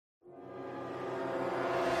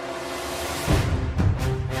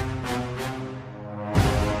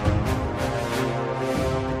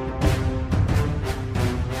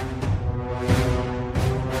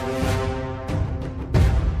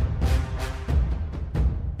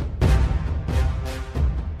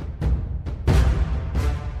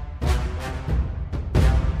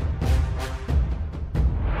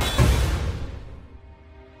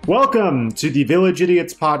Welcome to the Village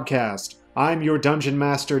Idiots podcast. I'm your Dungeon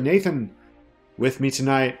Master, Nathan. With me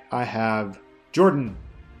tonight, I have Jordan.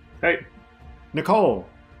 Hey. Nicole.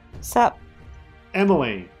 Sup?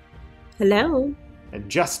 Emily. Hello. And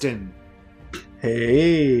Justin.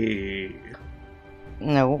 Hey.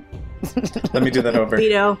 No. Let me do that over.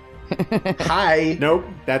 Vito. Hi. Nope,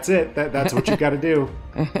 that's it. That's what you gotta do.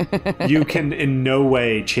 You can in no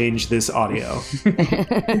way change this audio.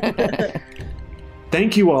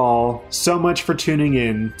 Thank you all so much for tuning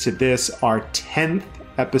in to this, our 10th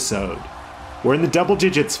episode. We're in the double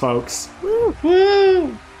digits, folks. Woo.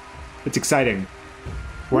 Woo! It's exciting.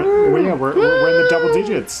 We're in the double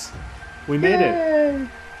digits. We made it.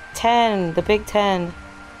 10, the big 10.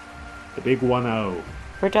 The big 1-0.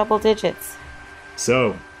 We're double digits.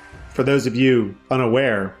 So, for those of you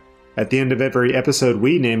unaware, at the end of every episode,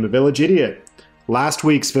 we name a village idiot. Last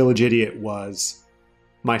week's village idiot was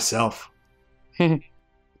myself.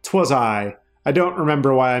 'Twas I. I don't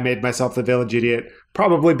remember why I made myself the village idiot.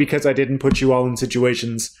 Probably because I didn't put you all in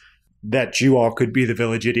situations that you all could be the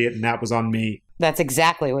village idiot, and that was on me. That's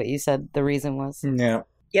exactly what you said the reason was. Yeah.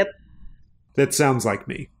 Yep. That sounds like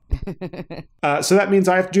me. So that means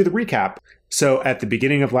I have to do the recap. So at the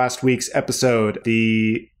beginning of last week's episode,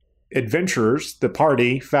 the adventurers, the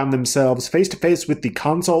party, found themselves face to face with the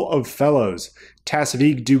Consul of Fellows,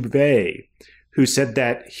 Tasvig Dubé, who said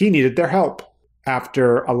that he needed their help.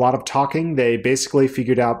 After a lot of talking, they basically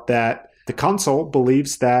figured out that the consul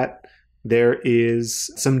believes that there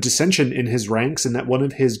is some dissension in his ranks and that one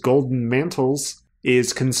of his golden mantles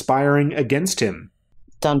is conspiring against him.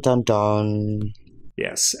 Dun dun dun.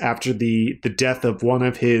 Yes, after the death of one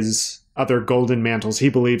of his other golden mantles, he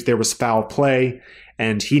believes there was foul play,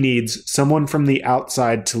 and he needs someone from the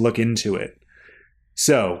outside to look into it.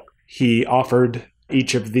 So, he offered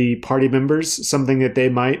each of the party members something that they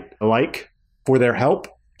might like for their help.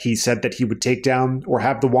 He said that he would take down or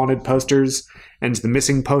have the wanted posters and the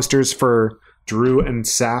missing posters for Drew and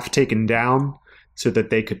Saph taken down so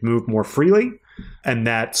that they could move more freely, and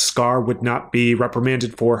that Scar would not be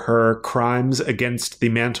reprimanded for her crimes against the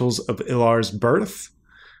mantles of Ilar's birth.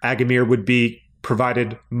 Agamir would be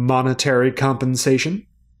provided monetary compensation.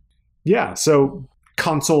 Yeah, so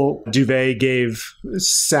Consul Duvet gave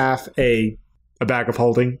Saph a bag of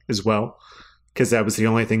holding as well, because that was the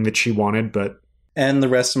only thing that she wanted, but... And the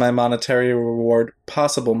rest of my monetary reward,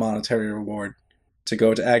 possible monetary reward, to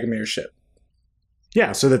go to Agamir's ship.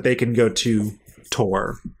 Yeah, so that they can go to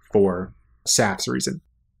Tor for Saph's reason.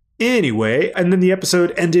 Anyway, and then the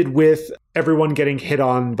episode ended with everyone getting hit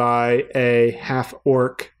on by a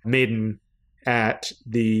half-orc maiden at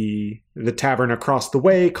the tavern across the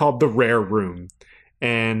way called the Rare Room.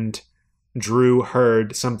 And Drew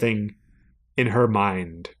heard something in her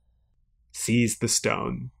mind. Seize the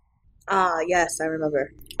stone. Ah, yes, I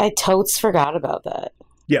remember. I totes forgot about that.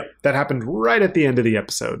 Yeah, that happened right at the end of the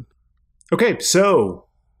episode. Okay, so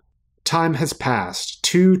time has passed.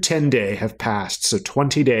 2 10-day have passed, so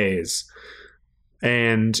 20 days.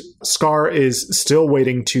 And Scar is still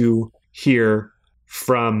waiting to hear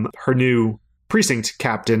from her new precinct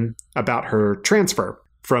captain about her transfer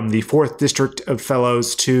from the 4th District of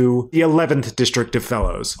Fellows to the 11th District of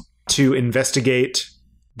Fellows to investigate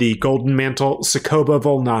the Golden Mantle Sokoba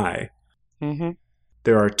Volnai. Mm-hmm.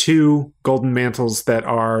 There are 2 golden mantles that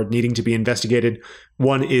are needing to be investigated.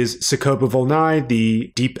 One is Sokoba Volnai,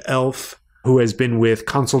 the deep elf who has been with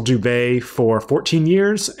Consul Dubé for 14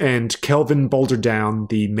 years, and Kelvin Boulderdown,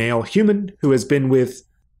 the male human who has been with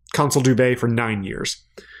Consul Dubé for 9 years.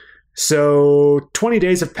 So 20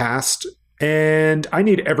 days have passed, and I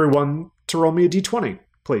need everyone to roll me a d20,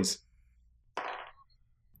 please.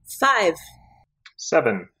 5.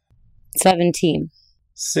 7. 17.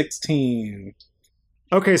 16.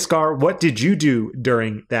 Okay, Scar, what did you do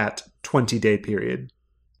during that 20-day period?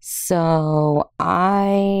 So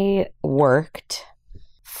I worked,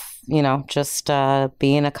 just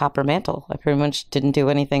being a copper mantle. I pretty much didn't do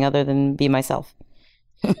anything other than be myself.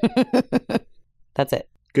 That's it.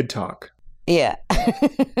 Good talk. Yeah.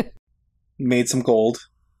 Made some gold.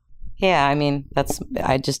 Yeah,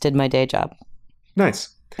 I just did my day job.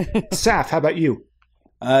 Nice. Saph, how about you?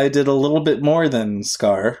 I did a little bit more than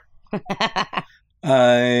Scar.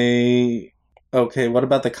 Okay, what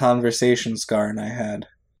about the conversation Scar and I had?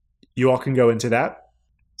 You all can go into that.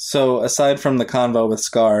 So, aside from the convo with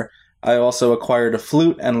Scar, I also acquired a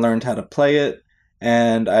flute and learned how to play it,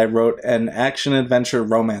 and I wrote an action-adventure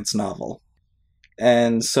romance novel.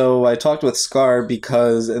 And so I talked with Scar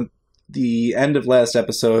because at the end of last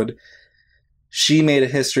episode, she made a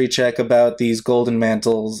history check about these golden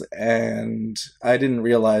mantles, and I didn't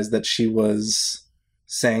realize that she was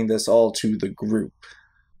saying this all to the group.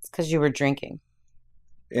 because you were drinking.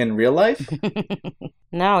 In real life?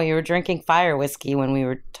 No, you were drinking fire whiskey when we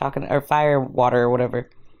were talking, or fire water or whatever.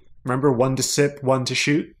 Remember, 1 to sip, 1 to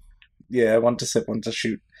shoot? Yeah, 1 to sip, 1 to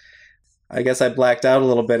shoot. I guess I blacked out a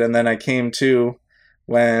little bit, and then I came to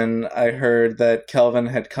when I heard that Kelvin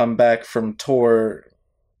had come back from tour,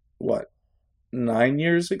 9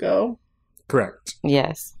 years ago? Correct.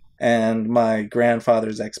 Yes. And my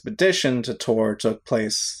grandfather's expedition to tour took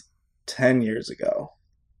place 10 years ago.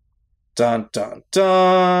 Dun, dun,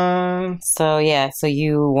 dun! So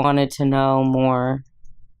you wanted to know more,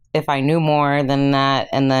 if I knew more than that,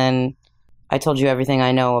 and then I told you everything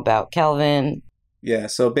I know about Kelvin. Yeah,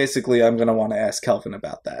 so basically I'm going to want to ask Kelvin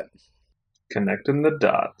about that. Connecting the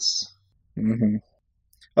dots. Mm-hmm.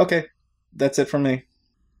 Okay, that's it from me.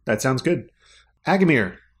 That sounds good.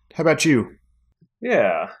 Agamir, how about you?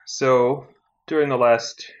 Yeah, so during the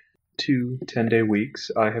last 2 10-day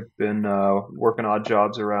weeks, I have been working odd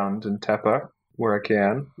jobs around in Tepa, where I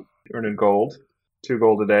can, earning gold. 2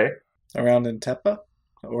 gold a day. Around in Tepa?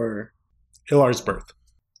 Or... Ilar's birth.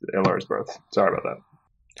 Ilar's birth. Sorry about that.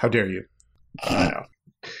 How dare you? I know.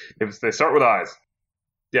 They start with I's.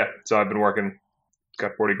 Yeah, so I've been working.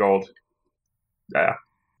 Got 40 gold. Yeah.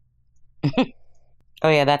 Oh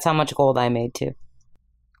yeah, that's how much gold I made too.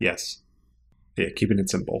 Yes. Yeah, keeping it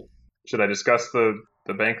simple. Should I discuss the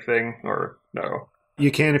bank thing, or no?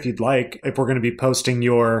 You can if you'd like. If we're going to be posting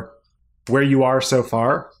where you are so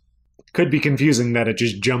far, could be confusing that it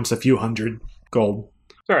just jumps a few hundred gold.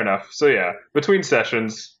 Fair enough. So yeah, between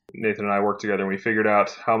sessions, Nathan and I worked together and we figured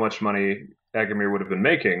out how much money Agamir would have been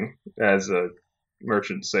making as a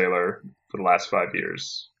merchant sailor for the last 5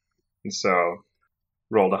 years. And so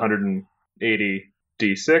rolled 180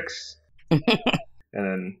 d6. And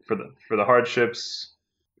then for the hardships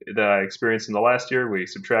that I experienced in the last year, we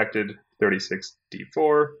subtracted 36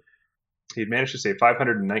 d4. He'd managed to save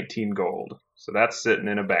 519 gold. So that's sitting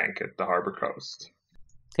in a bank at the Harbor Coast.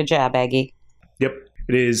 Good job, Aggie. Yep.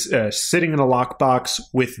 It is sitting in a lockbox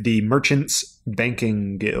with the Merchants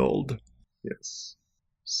Banking Guild. Yes.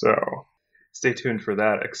 So stay tuned for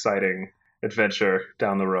that exciting adventure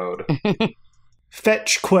down the road.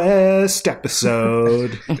 Fetch Quest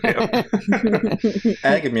episode.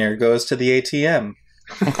 Agamir goes to the ATM.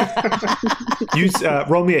 Use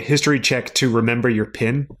roll me a history check to remember your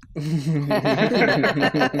PIN.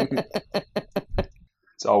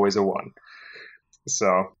 It's always a 1.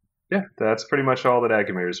 So, yeah, that's pretty much all that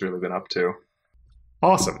Agamir's really been up to.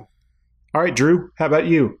 Awesome. All right, Drew, how about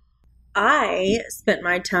you? I spent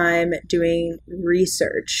my time doing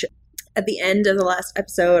research. At the end of the last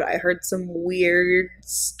episode, I heard some weird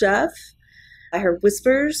stuff. I heard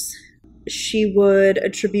whispers. She would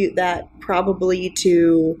attribute that probably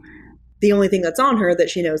to the only thing that's on her that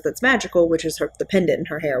she knows that's magical, which is the pendant in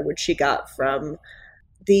her hair, which she got from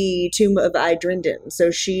the tomb of Idrindin.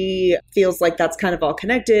 So she feels like that's kind of all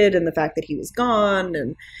connected, and the fact that he was gone.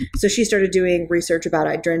 And so she started doing research about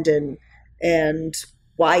Idrindin and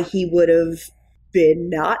why he would have been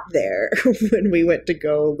not there when we went to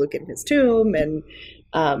go look in his tomb, and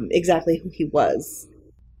exactly who he was.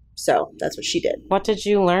 So that's what she did. What did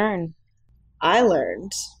you learn? I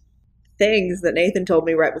learned things that Nathan told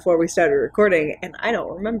me right before we started recording, and I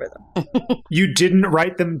don't remember them. You didn't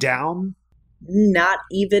write them down? Not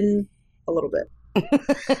even a little bit.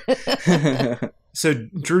 So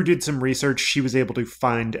Drew did some research. She was able to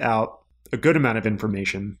find out a good amount of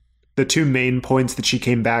information. The 2 main points that she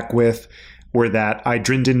came back with were that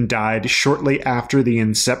Idrindin died shortly after the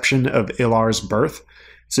inception of Ilar's birth.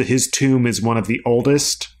 So his tomb is one of the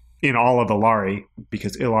oldest in all of Ilari,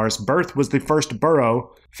 because Ilar's birth was the first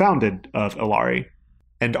borough founded of Ilari.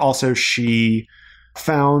 And also she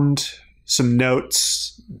found some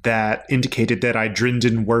notes that indicated that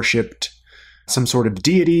Idrindin worshipped some sort of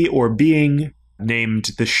deity or being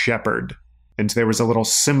named the Shepherd. And there was a little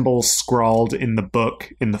symbol scrawled in the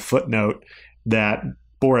book, in the footnote, that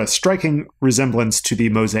bore a striking resemblance to the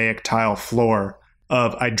mosaic tile floor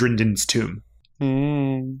of Idrindin's tomb.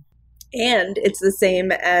 Mm. And it's the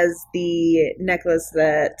same as the necklace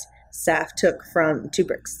that Saph took from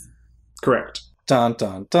Tubrix. Correct. Dun,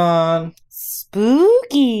 dun, dun.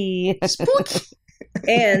 Spooky. Spooky.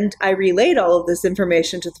 And I relayed all of this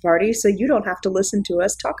information to the party, so you don't have to listen to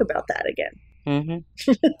us talk about that again.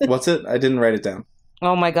 Mm-hmm. What's it? I didn't write it down.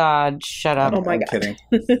 Oh my God, shut up. Oh my I'm God. kidding.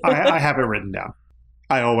 I have it written down.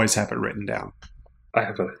 I always have it written down. I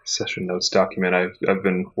have a session notes document I've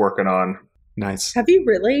been working on. Nice. Have you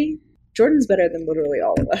really? Jordan's better than literally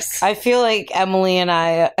all of us. I feel like Emily and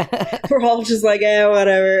I... We're all just like,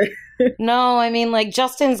 whatever. No, I mean, like,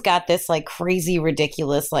 Justin's got this, like, crazy,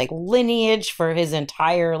 ridiculous, like, lineage for his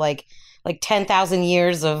entire, like, like 10,000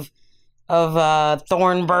 years of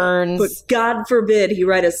thorn burns. But God forbid he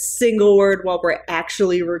write a single word while we're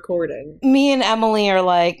actually recording. Me and Emily are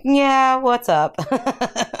like, yeah, what's up?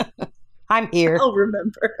 I'm here. I'll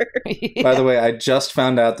remember. By the way, I just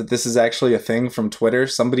found out that this is actually a thing from Twitter.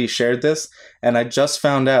 Somebody shared this, and I just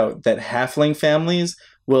found out that halfling families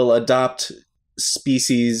will adopt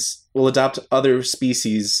other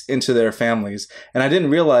species into their families. And I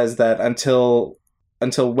didn't realize that until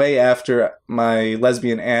way after my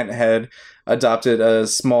lesbian aunt had adopted a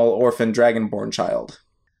small orphan dragonborn child.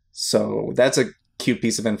 So that's a cute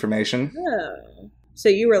piece of information. Oh. So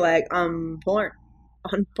you were like, on point.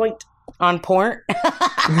 On point? On point.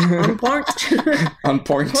 On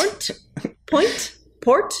point.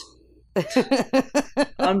 Port.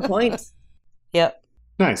 On point. Yep.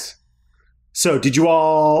 Nice. So did you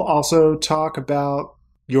all also talk about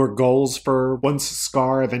your goals for once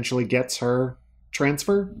Scar eventually gets her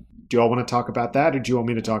transfer? Do you all want to talk about that, or do you want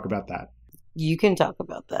me to talk about that? You can talk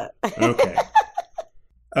about that. Okay.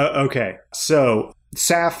 Okay. So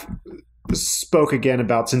Saph spoke again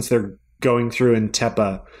about, since they're going through in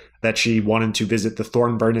Tepa, that she wanted to visit the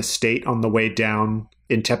Thornburn estate on the way down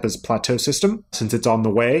in Tepa's plateau system, since it's on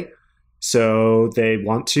the way. So they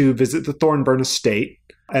want to visit the Thornburn estate,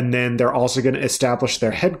 and then they're also going to establish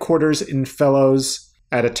their headquarters in Fellows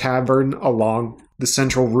at a tavern along the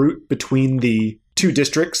central route between the two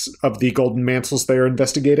districts of the Golden Mantles they are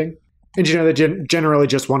investigating. And, they generally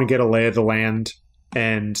just want to get a lay of the land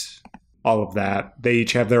and all of that. They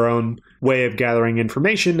each have their own way of gathering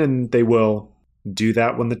information, and they will do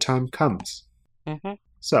that when the time comes. Mm-hmm.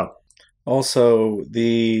 So. Also,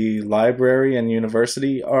 the library and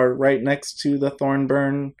university are right next to the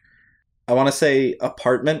Thornburn, I want to say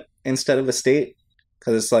apartment instead of estate,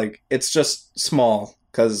 because it's just small,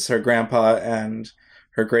 because her grandpa and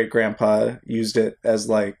her great-grandpa used it as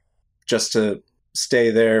just to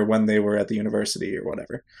stay there when they were at the university or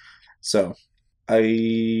whatever. So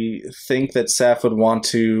I think that Saph would want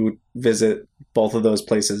to visit both of those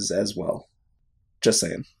places as well. Just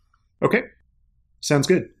saying. Okay. Sounds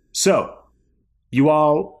good. So, you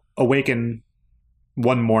all awaken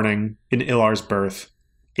one morning in Ilar's birth.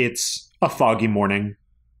 It's a foggy morning,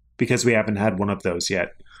 because we haven't had one of those yet.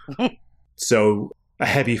 So, a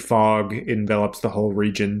heavy fog envelops the whole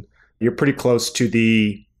region. You're pretty close to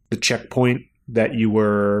the checkpoint that you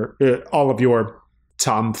were... all of your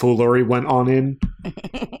tomfoolery went on in.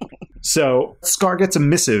 So, Scar gets a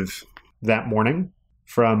missive that morning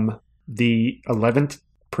from the 11th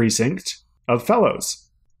precinct of Fellows.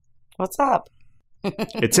 What's up?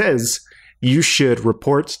 It says, you should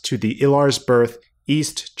report to the Ilar's Birth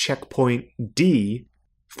East Checkpoint D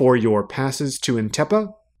for your passes to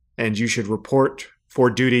Intepa, and you should report for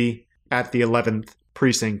duty at the 11th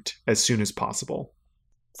precinct as soon as possible.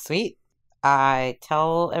 Sweet. I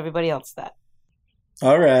tell everybody else that.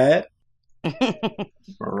 All right. All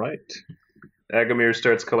right. Agamir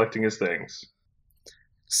starts collecting his things.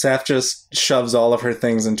 Saph just shoves all of her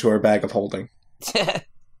things into her bag of holding.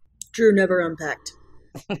 Drew never unpacked.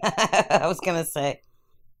 I was going to say.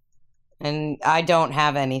 And I don't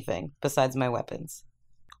have anything besides my weapons.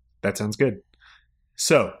 That sounds good.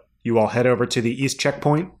 So, you all head over to the East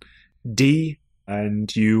Checkpoint D,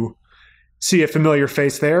 and you see a familiar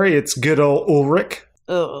face there. It's good old Ulrich.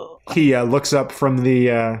 Ugh. He looks up from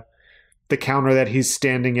the counter that he's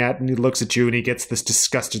standing at, and he looks at you, and he gets this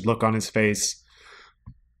disgusted look on his face.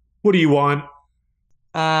 What do you want?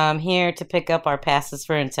 I'm here to pick up our passes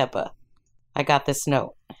for Intepa. I got this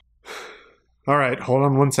note. All right, hold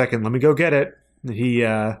on one second. Let me go get it. He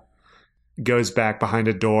goes back behind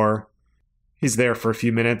a door. He's there for a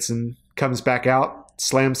few minutes and comes back out,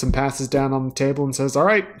 slams some passes down on the table, and says, all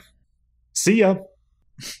right, see ya.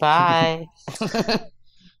 Bye.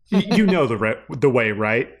 You know the way,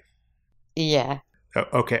 right? Yeah.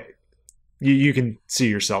 Okay. You can see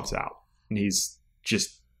yourselves out. And he's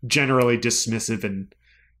just generally dismissive and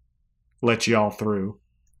let you all through.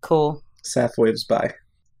 Cool. Saph waves by.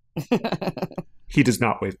 He does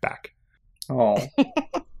not wave back. Oh.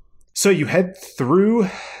 So you head through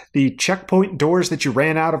the checkpoint doors that you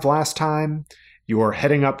ran out of last time. You are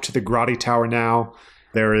heading up to the Grotti Tower now.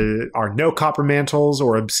 There are no copper mantles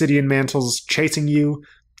or obsidian mantles chasing you.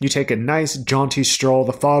 You take a nice jaunty stroll.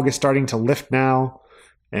 The fog is starting to lift now.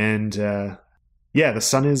 And the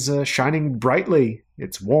sun is shining brightly.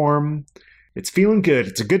 It's warm. It's feeling good.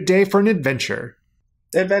 It's a good day for an adventure.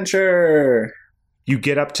 Adventure! You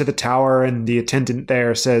get up to the tower and the attendant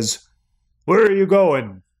there says, where are you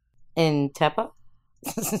going? In Tepa?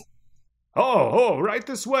 Oh, right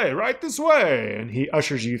this way. And he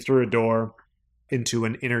ushers you through a door into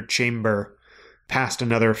an inner chamber past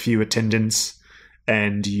another few attendants,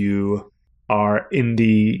 and you are in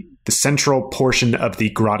the central portion of the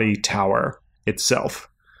Grotti Tower itself.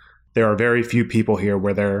 There are very few people here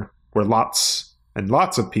where there were lots and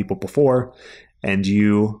lots of people before, and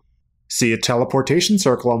you see a teleportation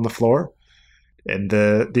circle on the floor, and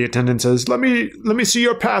the attendant says, let me see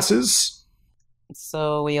your passes.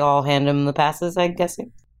 So we all hand him the passes, I'm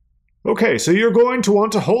guessing? Okay, so you're going to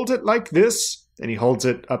want to hold it like this, and he holds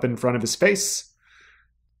it up in front of his face,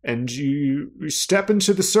 and you step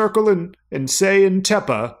into the circle and say in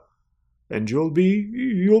Tepa, and you'll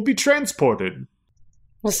be transported.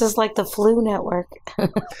 This is like the flu network.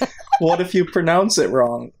 What if you pronounce it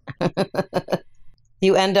wrong?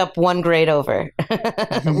 You end up one grade over.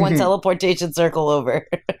 One teleportation circle over.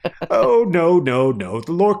 Oh, no.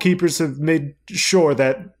 The lore keepers have made sure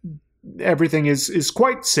that everything is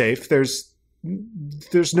quite safe. There's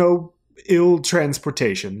no ill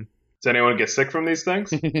transportation. Does anyone get sick from these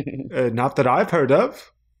things? Not that I've heard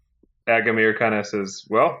of. Agamir kind of says,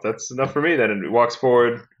 well, that's enough for me then, and walks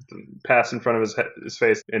forward, pass in front of his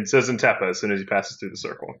face, and says in Tepa as soon as he passes through the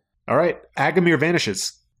circle. All right, Agamir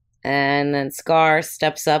vanishes. And then Scar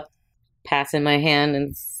steps up, pass in my hand,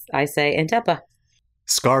 and I say, Intepa.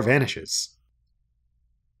 Scar vanishes.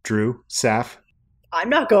 Drew, Saph. I'm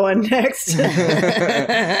not going next.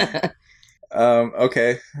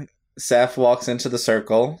 Okay. Saph walks into the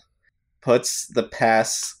circle, puts the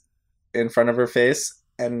pass in front of her face,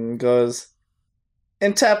 and goes,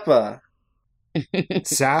 Intepa.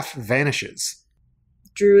 Saph vanishes.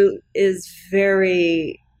 Drew is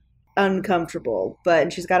very uncomfortable,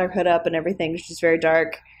 but she's got her hood up and everything. She's very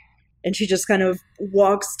dark. And she just kind of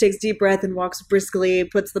walks, takes a deep breath and walks briskly,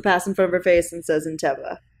 puts the pass in front of her face and says,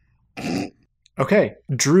 Intepa. Okay,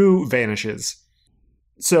 Drew vanishes.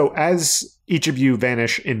 So as each of you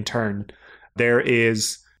vanish in turn, there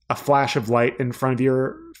is a flash of light in front of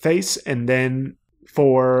your face, and then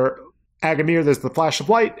for Agamir, there's the flash of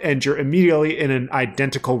light, and you're immediately in an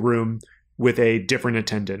identical room with a different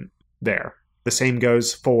attendant there. The same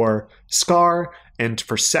goes for Scar and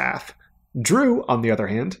for Saph. Drew, on the other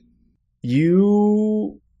hand,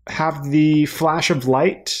 you have the flash of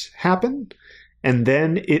light happen, and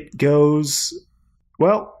then it goes,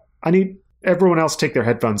 well, I need everyone else to take their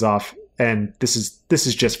headphones off, and this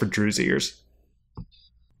is just for Drew's ears.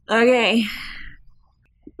 Okay.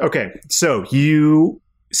 Okay, so you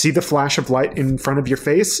see the flash of light in front of your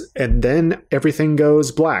face, and then everything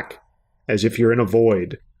goes black, as if you're in a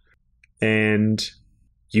void. And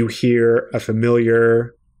you hear a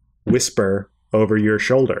familiar whisper over your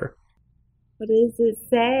shoulder. What does it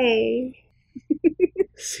say?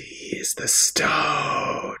 Seize the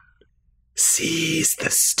stone. Seize the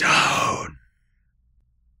stone.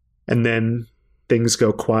 And then things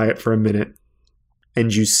go quiet for a minute,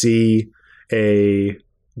 and you see a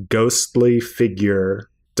ghostly figure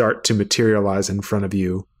start to materialize in front of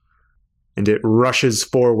you, and it rushes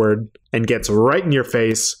forward and gets right in your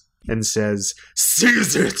face and says,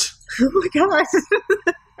 "Seize it!" Oh my god.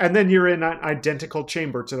 And then you're in an identical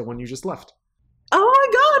chamber to the one you just left. Oh my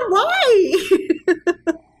god,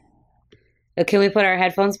 why? Can we put our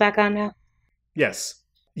headphones back on now? Yes.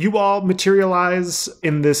 You all materialize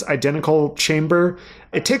in this identical chamber.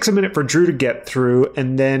 It takes a minute for Drew to get through,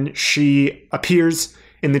 and then she appears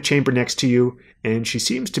in the chamber next to you, and she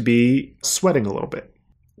seems to be sweating a little bit.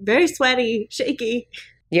 Very sweaty, shaky.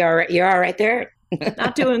 You're all right there?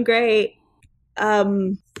 Not doing great.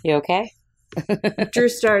 You okay? Drew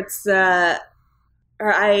starts, or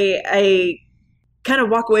I kind of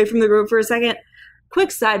walk away from the group for a second. Quick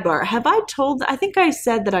sidebar. I think I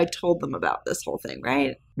said that I told them about this whole thing,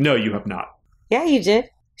 right? No, you have not. Yeah, you did.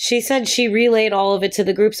 She said she relayed all of it to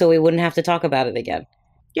the group so we wouldn't have to talk about it again.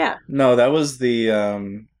 Yeah. No, that was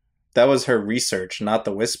that was her research, not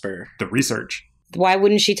the whisper. The research. Why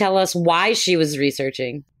wouldn't she tell us why she was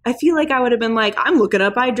researching? I feel like I would have been like, I'm looking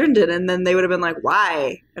up Idrindon, and then they would have been like,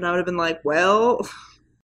 why? And I would have been like, well...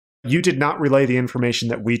 You did not relay the information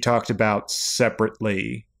that we talked about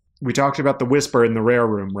separately. We talked about the whisper in the rare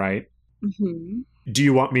room, right? Mm-hmm. Do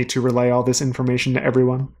you want me to relay all this information to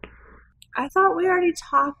everyone? I thought we already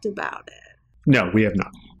talked about it. No, we have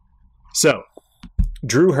not. So,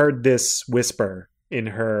 Drew heard this whisper in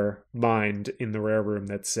her mind in the rare room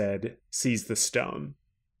that said, "Seize the stone."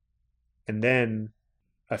 And then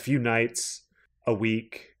a few nights, a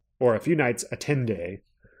week, or a few nights, a 10-day,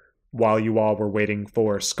 while you all were waiting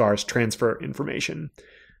for Scar's transfer information,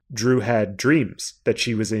 Drew had dreams that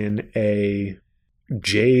she was in a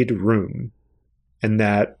jade room and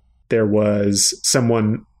that there was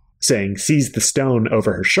someone saying, "Seize the stone,"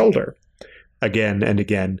 over her shoulder again and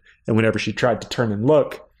again. And whenever she tried to turn and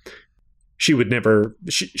look, she would never,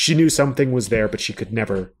 she knew something was there, but she could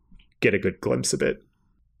never get a good glimpse of it.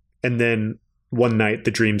 And then one night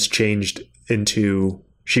the dreams changed into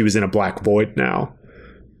she was in a black void now,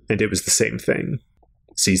 and it was the same thing.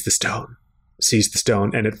 Seize the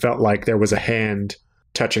stone, and it felt like there was a hand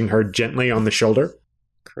touching her gently on the shoulder.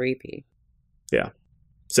 Creepy. Yeah.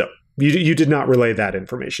 So you did not relay that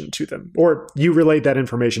information to them, or you relayed that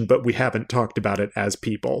information, but we haven't talked about it as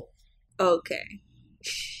people. Okay.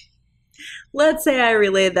 Let's say I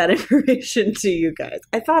relayed that information to you guys.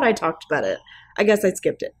 I thought I talked about it. I guess I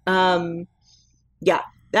skipped it. Yeah,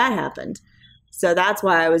 that happened. So that's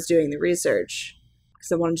why I was doing the research,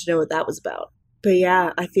 because I wanted to know what that was about. But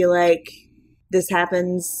yeah, I feel like this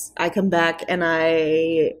happens. I come back and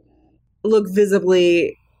I look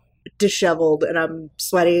visibly disheveled and I'm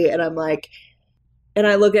sweaty and I'm like, and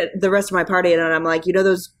I look at the rest of my party and I'm like, you know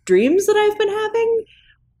those dreams that I've been having?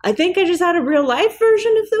 I think I just had a real life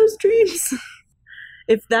version of those dreams.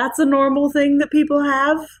 If that's a normal thing that people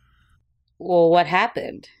have. Well, what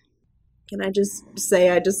happened? Can I just say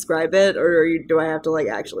I describe it, or do I have to like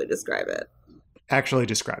actually describe it? Actually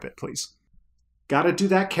describe it, please. Gotta do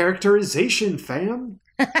that characterization, fam.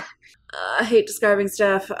 I hate describing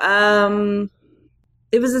stuff.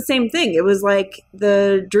 It was the same thing. It was like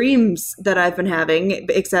the dreams that I've been having,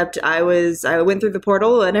 except I went through the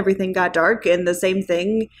portal and everything got dark, and the same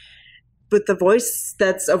thing with the voice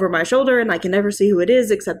that's over my shoulder, and I can never see who it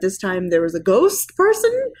is, except this time there was a ghost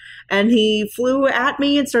person, and he flew at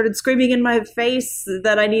me and started screaming in my face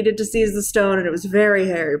that I needed to seize the stone, and it was very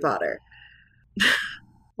Harry Potter.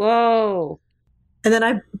 Whoa. And then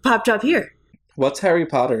I popped up here. What's Harry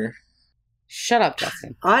Potter? Shut up,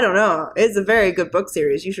 Justin. I don't know. It's a very good book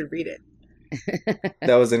series. You should read it.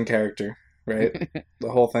 That was in character, right? The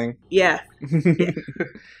whole thing? Yeah.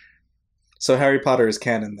 So Harry Potter is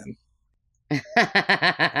canon then?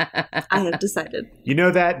 I have decided. You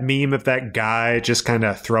know that meme of that guy just kind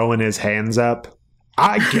of throwing his hands up?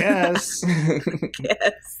 I guess.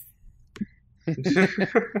 Yes.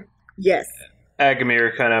 Yes.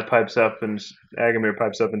 Agamir kind of pipes up and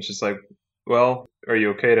she's like, well, are you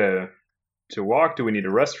okay to walk? Do we need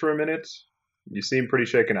to rest for a minute? You seem pretty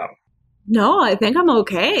shaken up. No, I think I'm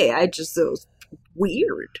okay. It was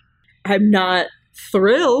weird. I'm not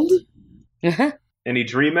thrilled. Any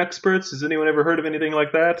dream experts? Has anyone ever heard of anything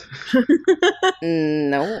like that?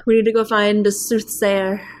 No. We need to go find a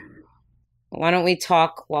soothsayer. Why don't we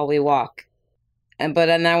talk while we walk? But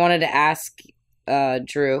I wanted to ask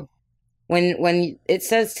Drew, when it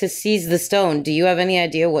says to seize the stone, do you have any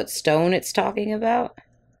idea what stone it's talking about?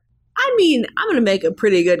 I mean, I'm going to make a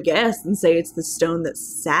pretty good guess and say it's the stone that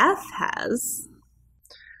Saph has.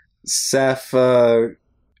 Saph,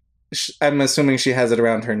 I'm assuming she has it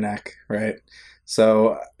around her neck, right?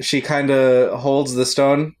 So she kind of holds the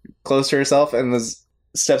stone close to herself and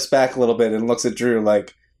steps back a little bit and looks at Drew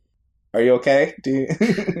like, are you okay?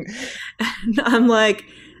 I'm like,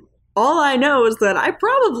 all I know is that I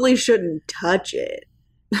probably shouldn't touch it.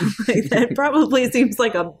 Like, that probably seems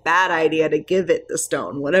like a bad idea to give it the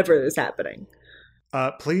stone, whatever is happening.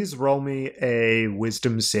 Please roll me a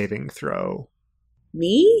wisdom saving throw.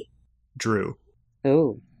 Me? Drew.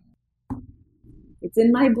 Oh. It's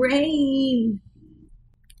in my brain.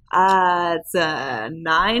 It's a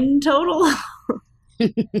 9 total.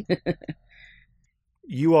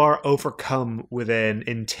 You are overcome with an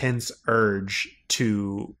intense urge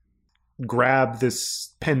to grab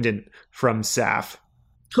this pendant from Saph.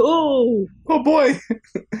 Oh boy.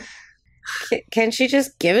 Can she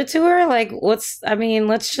just give it to her? Like, let's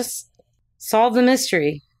just solve the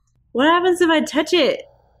mystery. What happens if I touch it?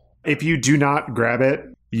 If you do not grab it,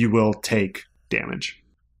 you will take damage.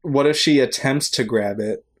 What if she attempts to grab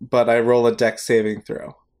it, but I roll a dex saving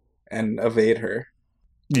throw and evade her?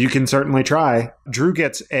 You can certainly try. Drew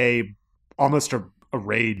gets almost a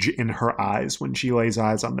rage in her eyes when she lays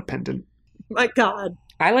eyes on the pendant. My God.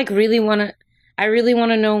 I really want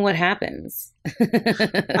to know what happens.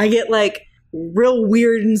 I get real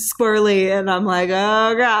weird and squirrely and I'm like,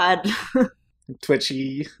 oh God.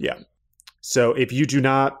 Twitchy. Yeah. So if you do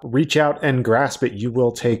not reach out and grasp it, you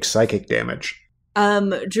will take psychic damage.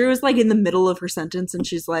 Drew is in the middle of her sentence and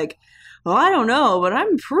she's like, well, I don't know, but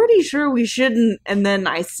I'm pretty sure we shouldn't. And then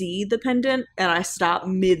I see the pendant and I stop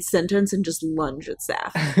mid-sentence and just lunge at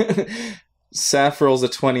Saph. Saph rolls a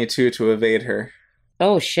 22 to evade her.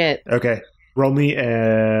 Oh, shit. Okay. Roll me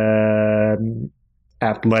an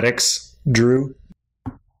athletics, Drew.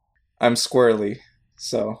 I'm squirrely,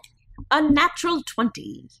 so. A natural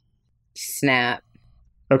 20. Snap.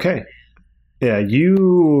 Okay. Yeah,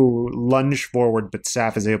 you lunge forward, but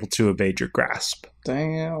Saph is able to evade your grasp.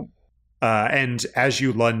 Damn. And as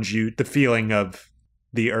you lunge, the feeling of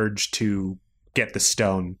the urge to get the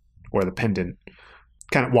stone or the pendant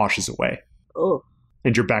kind of washes away. Oh.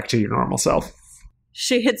 And you're back to your normal self.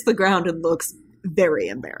 She hits the ground and looks very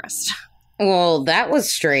embarrassed. Well, that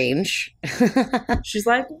was strange. She's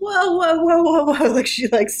like, whoa, whoa, whoa, whoa, whoa. Like, she,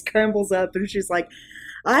 like, scrambles up and she's like,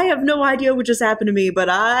 I have no idea what just happened to me, but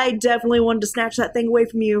I definitely wanted to snatch that thing away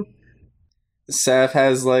from you. Saph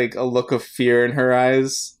has, like, a look of fear in her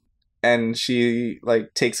eyes, and she,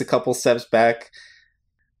 like, takes a couple steps back.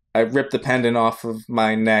 I rip the pendant off of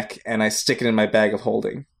my neck, and I stick it in my bag of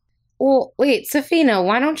holding. Well, wait, Safina,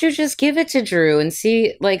 why don't you just give it to Drew and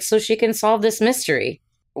see, like, so she can solve this mystery?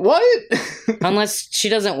 What? Unless she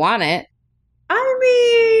doesn't want it. I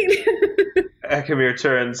mean... Agamir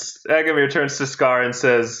turns to Scar and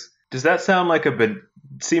says, "Does that sound like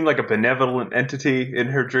seem like a benevolent entity in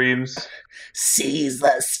her dreams?" Seize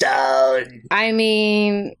the stone. I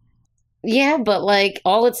mean, yeah, but like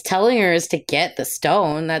all it's telling her is to get the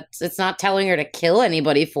stone. It's not telling her to kill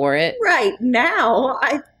anybody for it. Right now,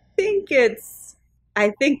 I think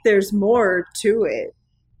there's more to it.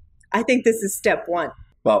 I think this is step one.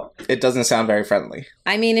 Well, it doesn't sound very friendly.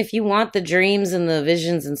 I mean, if you want the dreams and the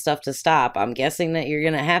visions and stuff to stop, I'm guessing that you're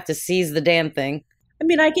gonna have to seize the damn thing. I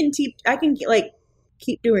mean, I can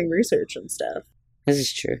keep doing research and stuff. This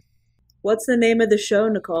is true. What's the name of the show,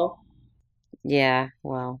 Nicole? Yeah,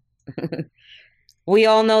 well, we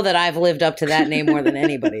all know that I've lived up to that name more than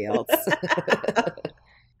anybody else.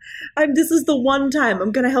 This is the one time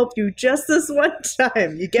I'm gonna help you. Just this one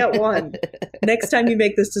time, you get one. Next time you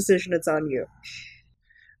make this decision, it's on you.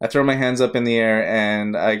 I throw my hands up in the air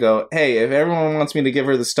and I go, hey, if everyone wants me to give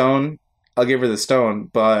her the stone, I'll give her the stone,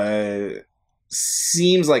 but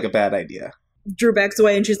seems like a bad idea. Drew backs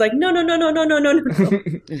away and she's like, no. Do not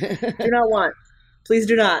want. Please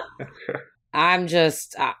do not. I'm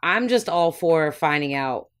just all for finding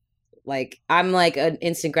out. Like, I'm like an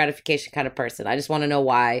instant gratification kind of person. I just want to know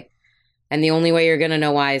why. And the only way you're going to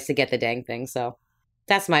know why is to get the dang thing. So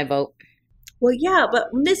that's my vote. Well, yeah, but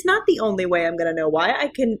it's not the only way I'm going to know why. I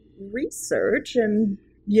can research and,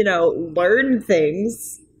 learn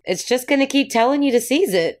things. It's just going to keep telling you to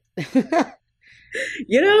seize it.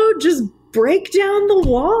 Just break down the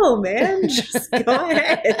wall, man. Just go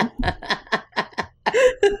ahead.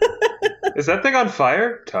 Is that thing on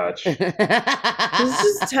fire? Touch.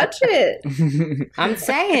 Just touch it. I'm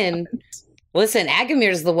saying. Listen,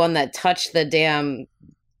 Agamir's the one that touched the damn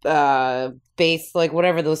base, like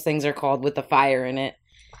whatever those things are called with the fire in it.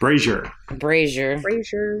 Brazier.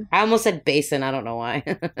 I almost said basin. I don't know why.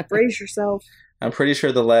 Brace yourself. I'm pretty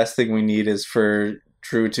sure the last thing we need is for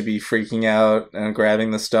Drew to be freaking out and grabbing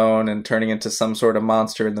the stone and turning into some sort of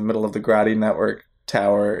monster in the middle of the Grotti Network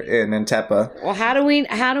tower in Intepa. Well, how do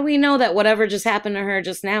we know that whatever just happened to her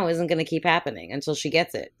just now isn't going to keep happening until she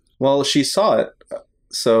gets it? Well, she saw it.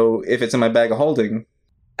 So if it's in my bag of holding,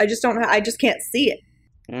 I just can't see it.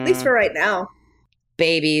 At least for right now.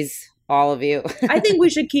 Babies, all of you. I think we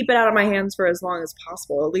should keep it out of my hands for as long as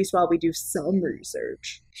possible, at least while we do some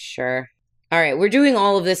research. Sure. All right, we're doing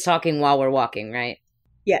all of this talking while we're walking, right?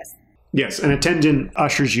 Yes. Yes, an attendant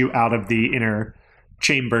ushers you out of the inner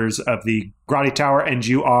chambers of the Grotti Tower, and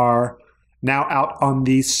you are now out on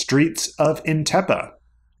the streets of Intepa,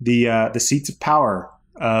 the seats of power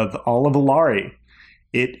of all of Alari.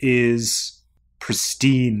 It is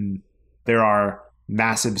pristine. There are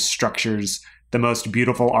massive structures, the most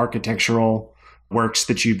beautiful architectural works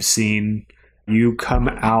that you've seen. You come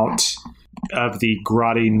out of the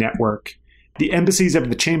Grotti Network. The embassies of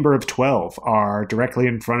the Chamber of 12 are directly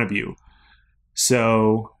in front of you.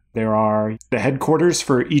 So there are the headquarters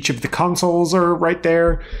for each of the consuls are right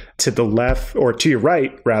there. To the left, or to your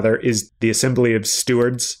right, rather, is the Assembly of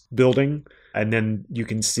Stewards building. And then you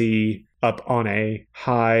can see up on a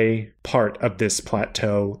high part of this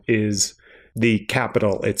plateau is the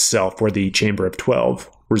capital itself, where the Chamber of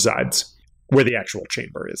 12 resides, where the actual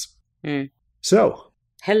chamber is. So.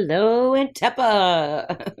 Hello,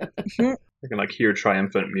 Intepa! I can hear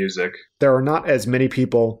triumphant music. There are not as many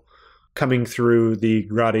people coming through the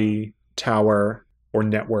Grotti Tower or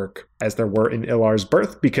network as there were in Ilar's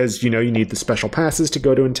birth, because, you need the special passes to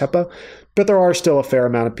go to Intepa, but there are still a fair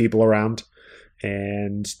amount of people around,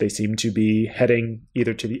 and they seem to be heading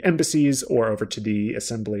either to the embassies or over to the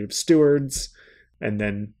Assembly of Stewards, and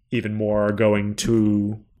then even more are going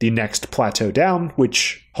to the next plateau down,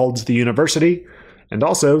 which holds the university, and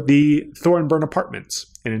also the Thornburn Apartments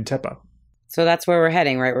in Intepa. So that's where we're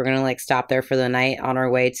heading, right? We're going to stop there for the night on our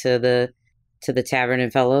way to the Tavern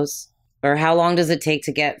in Fellows? Or how long does it take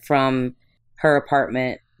to get from her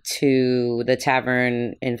apartment to the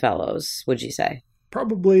Tavern in Fellows, would you say?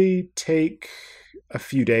 probably take a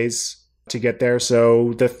few days to get there,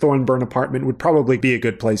 so the Thornburn apartment would probably be a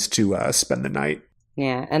good place to spend the night.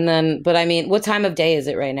 Yeah, and then, but I mean, what time of day is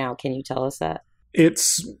it right now? Can you tell us that?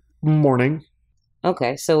 It's morning.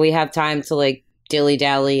 Okay, so we have time to like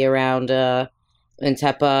dilly-dally around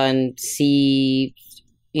Intepa and see,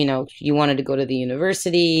 you wanted to go to the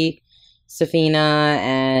university, Safina,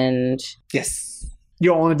 and... Yes.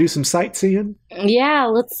 You all want to do some sightseeing? Yeah,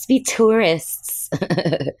 let's be tourists.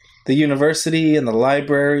 The university and the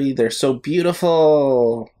library, they're so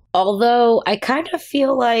beautiful. Although I kind of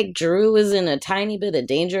feel like Drew is in a tiny bit of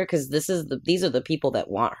danger because these are the people that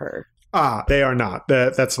want her. They are not.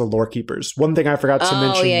 That's the lore keepers. One thing I forgot to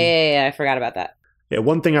mention. Oh, yeah. I forgot about that. Yeah,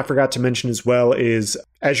 one thing I forgot to mention as well is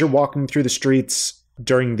as you're walking through the streets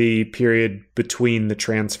during the period between the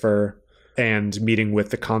transfer and meeting with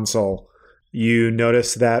the consul, you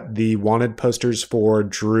notice that the wanted posters for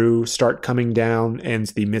Drew start coming down and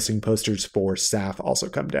the missing posters for Saph also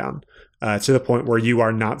come down to the point where you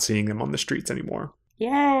are not seeing them on the streets anymore.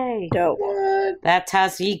 Yay! Dope. What? That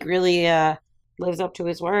Tazik really lives up to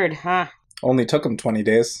his word, huh? Only took him 20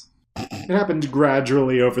 days. It happened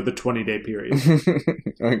gradually over the 20-day period.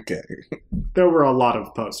 Okay. There were a lot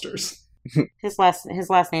of posters. His last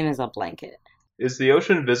name is a blanket. Is the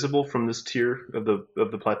ocean visible from this tier of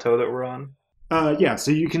the plateau that we're on? Yeah,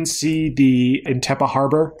 so you can see the Intepa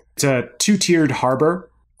Harbor. It's a two-tiered harbor.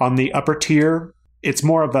 On the upper tier, it's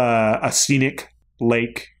more of a scenic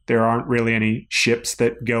lake. There aren't really any ships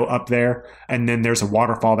that go up there. And then there's a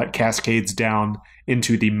waterfall that cascades down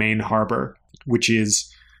into the main harbor, which is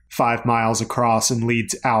 5 miles across and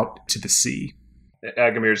leads out to the sea.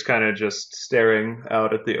 Agamir's kind of just staring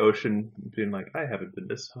out at the ocean, being like, I haven't been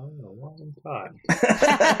this high in a long time.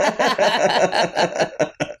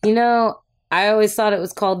 I always thought it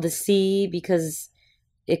was called the sea because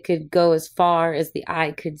it could go as far as the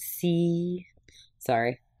eye could see.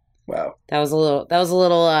 Sorry. Wow. That was a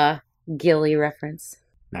little Gilly reference.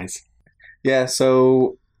 Nice. Yeah,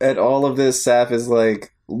 so at all of this, Saph is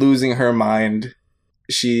like losing her mind.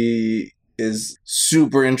 She is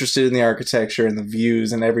super interested in the architecture and the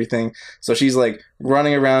views and everything. So she's like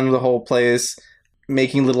running around the whole place,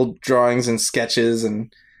 making little drawings and sketches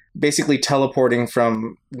and basically teleporting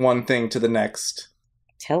from one thing to the next.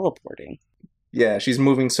 Teleporting? Yeah, she's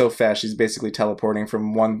moving so fast, she's basically teleporting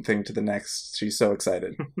from one thing to the next. She's so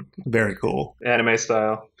excited. Very cool. Anime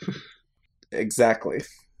style. Exactly.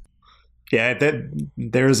 Yeah,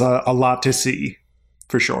 there's a lot to see,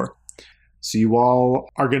 for sure. So you all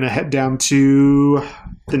are going to head down to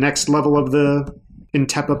the next level of the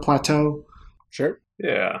Intepa Plateau? Sure.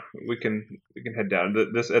 Yeah, we can head down.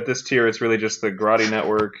 At this tier, it's really just the Grotti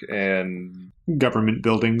network and government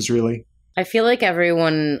buildings, really. I feel like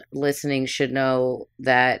everyone listening should know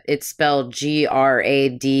that it's spelled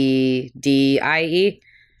Gradie. Gradi.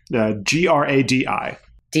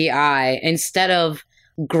 Di instead of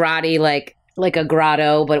Grotti, like a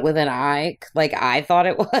grotto, but with an I, like I thought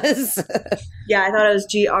it was. Yeah, I thought it was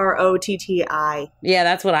Grotti. Yeah,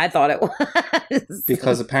 that's what I thought it was.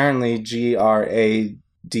 Because apparently Gradi,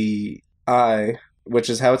 which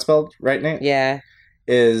is how it's spelled, right, Nate? Yeah.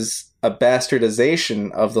 Is a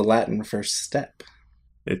bastardization of the Latin for step.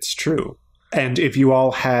 It's true. And if you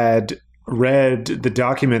all had read the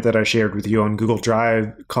document that I shared with you on Google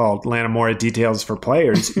Drive called Lanamora Details for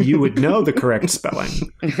Players, you would know the correct spelling.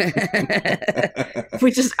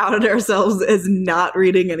 We just outed ourselves as not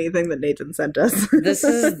reading anything that Nathan sent us. This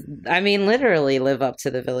is, literally live up to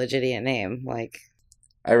the Village Idiot name. Like,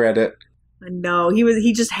 I read it. No,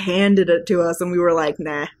 he just handed it to us and we were like,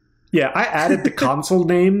 nah. Yeah, I added the console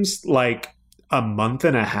names like a month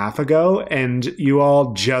and a half ago, and you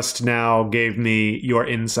all just now gave me your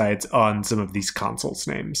insights on some of these consoles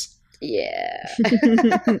names. Yeah.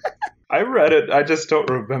 I read it, I just don't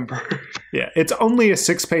remember. Yeah, it's only a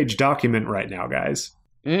 6-page document right now, guys.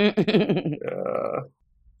 It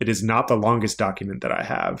is not the longest document that I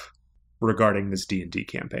have regarding this D&D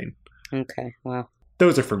campaign. Okay, wow.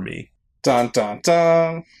 Those are for me. Dun, dun,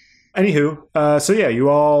 dun. Anywho, so yeah, you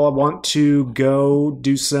all want to go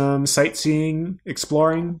do some sightseeing,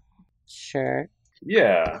 exploring? Sure.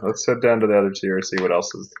 Yeah, let's head down to the other tier and see what else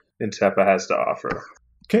Intepa has to offer.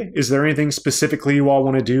 Okay, is there anything specifically you all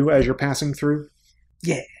want to do as you're passing through?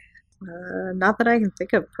 Yeah. Not that I can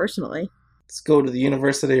think of personally. Let's go to the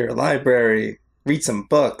university or library, read some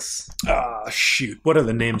books. Ah, shoot. What are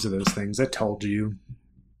the names of those things? I told you.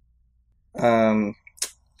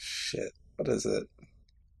 Shit. What is it?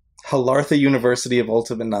 Halartha University of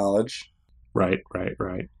Ultimate Knowledge. Right.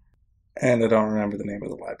 And I don't remember the name of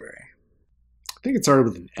the library. I think it started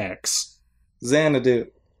with an X. Xanadu.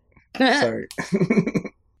 Sorry.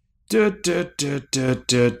 This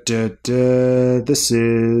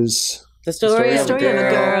is The story of a Story of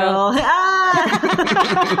a girl.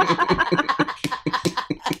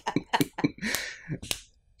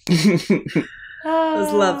 It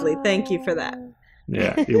was lovely. Thank you for that.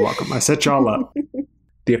 Yeah, you're welcome. I set y'all up.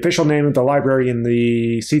 The official name of the library in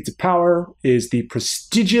the Seats of Power is the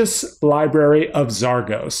prestigious Library of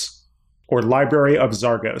Zargos, or Library of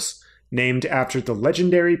Zargos, named after the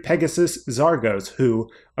legendary Pegasus Zargos, who,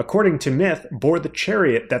 according to myth, bore the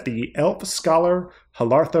chariot that the elf scholar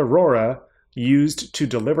Halartha Rora used to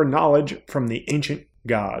deliver knowledge from the ancient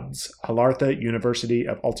gods. Halartha University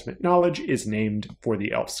of Ultimate Knowledge is named for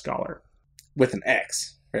the elf scholar. With an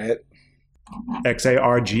X, right?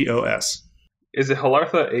 Xargos. Is it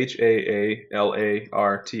Halartha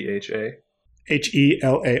Haalartha?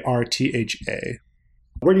 Helartha.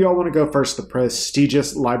 Where do y'all want to go first? The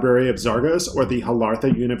prestigious Library of Zargos or the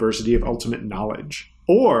Halartha University of Ultimate Knowledge?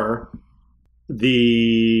 Or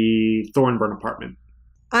the Thornburn apartment?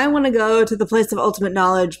 I want to go to the place of ultimate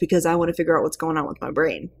knowledge because I want to figure out what's going on with my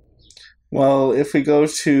brain. Well, if we go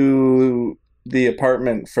to the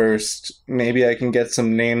apartment first, maybe I can get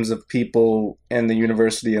some names of people in the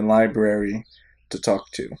university and library to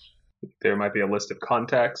talk to. There might be a list of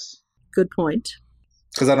contacts. Good point.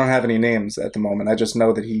 Because I don't have any names at the moment. I just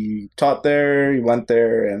know that he taught there, he went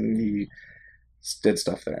there, and he did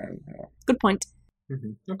stuff there. Good point.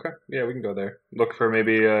 Mm-hmm. Okay, yeah, we can go there. Look for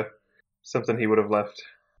maybe something he would have left.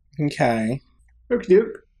 Okay. Okay.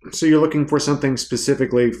 So you're looking for something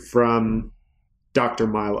specifically from Dr.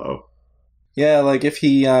 Milo. Yeah, like if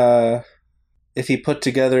he put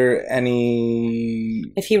together any...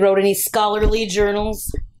 If he wrote any scholarly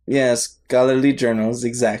journals. Yeah, scholarly journals,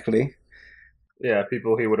 exactly. Yeah,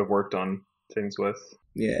 people he would have worked on things with.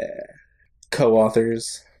 Yeah.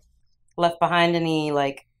 Co-authors. Left behind any,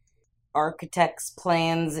 like, architect's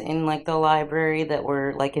plans in, like, the library that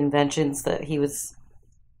were, like, inventions that he was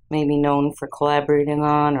maybe known for collaborating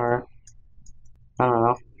on, or... I don't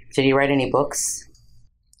know. Did he write any books?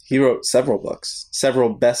 He wrote several books.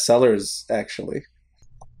 Several bestsellers, actually.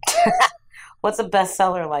 What's a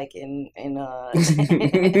bestseller like in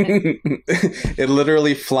It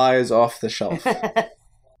literally flies off the shelf.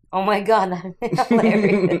 Oh my god, that's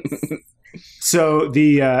hilarious. So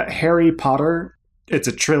the Harry Potter, it's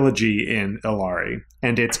a trilogy in Ilari,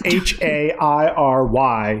 and it's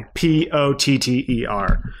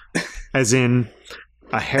HAIRYPOTTER, as in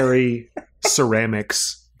a Harry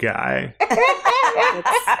ceramics guy.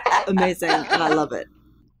 It's amazing, and I love it.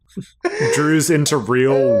 Drew's into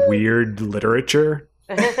real weird literature.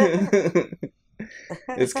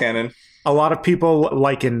 It's canon. A lot of people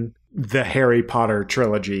liken the Harry Potter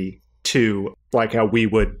trilogy to like how we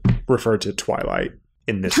would refer to Twilight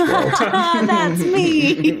in this world. That's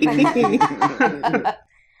me.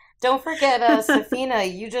 Don't forget,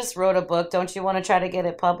 Safina, you just wrote a book. Don't you want to try to get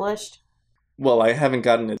it published? Well, I haven't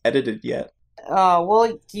gotten it edited yet. Oh,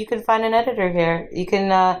 well, you can find an editor here. You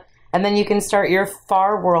can, and then you can start your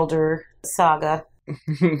Farworlder saga.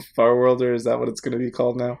 Farworlder, is that what it's going to be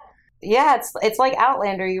called now? Yeah, it's like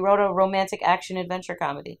Outlander. You wrote a romantic action-adventure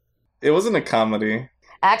comedy. It wasn't a comedy.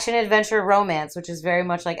 Action-adventure romance, which is very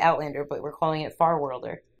much like Outlander, but we're calling it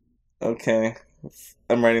Farworlder. Okay.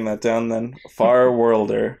 I'm writing that down then.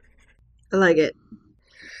 Farworlder. I like it.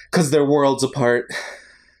 Because they're worlds apart.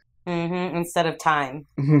 Mm-hmm, instead of time.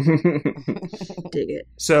 Dig it.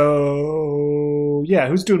 So, yeah,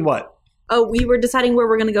 who's doing what? Oh, we were deciding where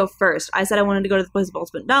we're going to go first. I said I wanted to go to the place of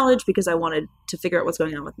ultimate knowledge because I wanted to figure out what's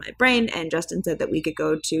going on with my brain, and Justin said that we could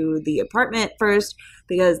go to the apartment first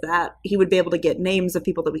because that he would be able to get names of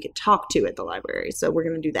people that we could talk to at the library. So we're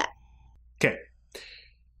going to do that. Okay.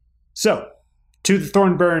 So, to the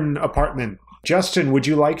Thornburn apartment. Justin, would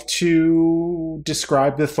you like to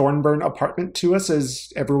describe the Thornburn apartment to us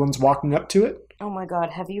as everyone's walking up to it? Oh my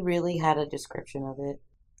god, have you really had a description of it?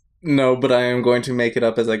 No, but I am going to make it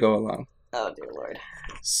up as I go along. Oh dear lord.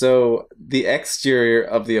 So, the exterior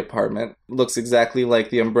of the apartment looks exactly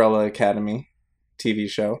like the Umbrella Academy TV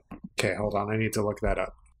show. Okay, hold on. I need to look that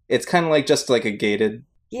up. It's kind of like just like a gated...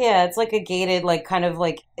 Yeah, it's like a gated, like kind of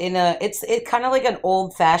like in a... It's kind of like an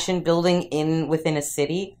old-fashioned building within a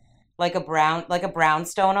city. Like a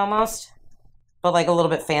brownstone almost. But like a little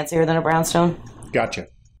bit fancier than a brownstone. Gotcha.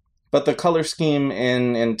 But the color scheme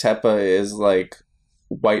in Tepa is like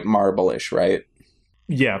white marble-ish, right?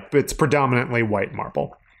 Yeah, it's predominantly white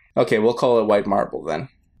marble. Okay, we'll call it white marble then.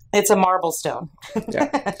 It's a marble stone.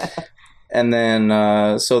 Yeah. And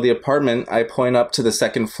then, so the apartment, I point up to the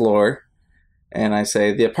second floor, and I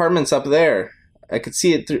say, "The apartment's up there. I could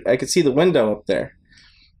see it through. I could see the window up there."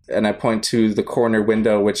 and I point to the corner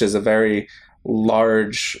window, which is a very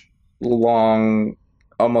large, long,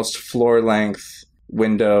 almost floor-length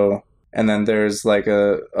window. And then there's like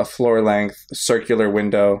a floor-length circular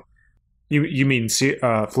window. You mean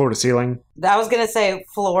floor to ceiling? I was going to say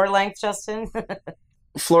floor length, Justin.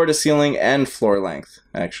 Floor to ceiling and floor length,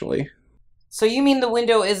 actually. So you mean the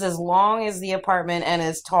window is as long as the apartment and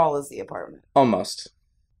as tall as the apartment? Almost.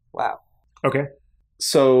 Wow. Okay.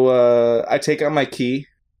 So I take out my key,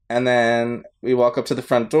 and then we walk up to the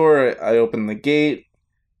front door. I open the gate.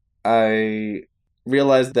 I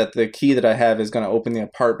realize that the key that I have is going to open the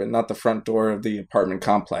apartment, not the front door of the apartment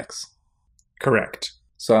complex. Correct.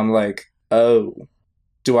 So I'm like, oh,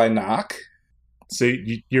 do I knock? So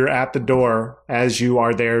you're at the door. As you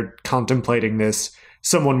are there contemplating this,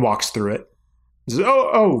 someone walks through it. Says,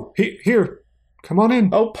 here, come on in.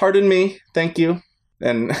 Oh, pardon me. Thank you.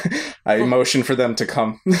 And I motion for them to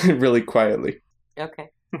come really quietly. Okay.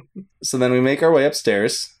 So then we make our way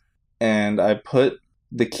upstairs, and I put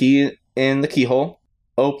the key in the keyhole,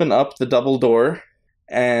 open up the double door,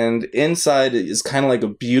 and inside is kind of like a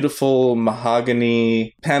beautiful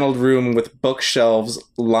mahogany paneled room with bookshelves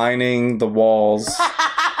lining the walls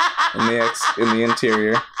in the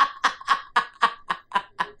interior.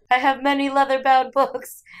 I have many leather-bound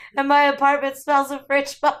books, and my apartment smells of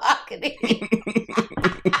rich mahogany.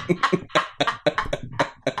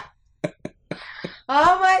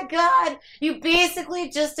 Oh my god! You basically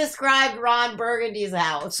just described Ron Burgundy's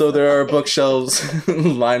house. So there are bookshelves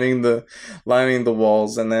lining the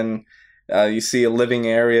walls, and then you see a living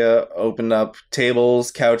area opened up,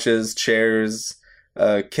 tables, couches, chairs,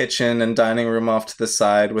 kitchen and dining room off to the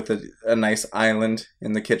side with a nice island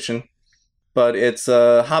in the kitchen. But it's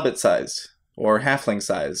hobbit-sized, or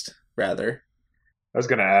halfling-sized, rather. I was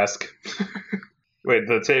gonna ask. Wait,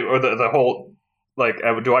 the table or the whole. Like,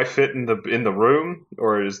 do I fit in the room,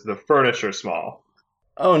 or is the furniture small?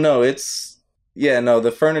 Oh no,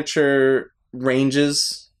 the furniture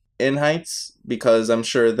ranges in heights, because I'm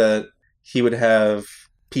sure that he would have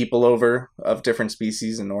people over of different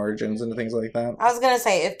species and origins and things like that. I was going to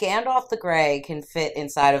say, if Gandalf the Grey can fit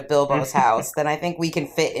inside of Bilbo's house, then I think we can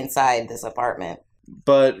fit inside this apartment.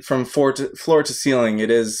 But from floor to ceiling,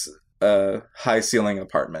 it is a high ceiling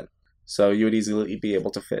apartment, so you would easily be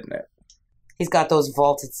able to fit in it. He's got those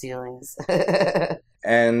vaulted ceilings.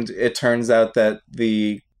 And it turns out that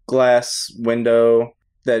the glass window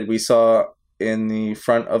that we saw in the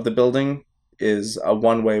front of the building is a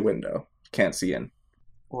one-way window. Can't see in.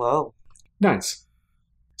 Whoa. Nice.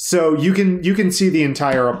 So you can see the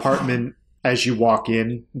entire apartment as you walk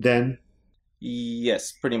in, then?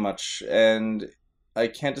 Yes, pretty much. And I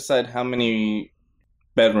can't decide how many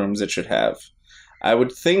bedrooms it should have. I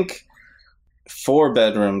would think 4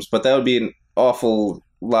 bedrooms, but that would be an awful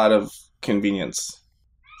lot of convenience.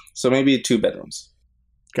 So maybe 2 bedrooms.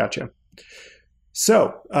 Gotcha.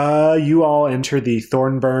 So, you all enter the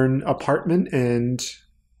Thornburn apartment, and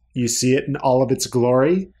you see it in all of its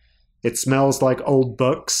glory. It smells like old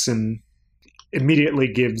books and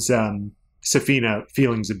immediately gives Safina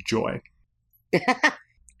feelings of joy.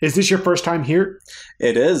 Is this your first time here?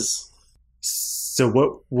 It is. So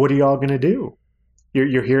what are y'all going to do?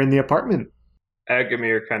 You're here in the apartment.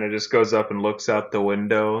 Agamir kind of just goes up and looks out the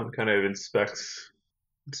window and kind of inspects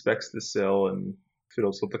the sill and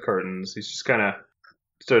fiddles with the curtains. He's just kind of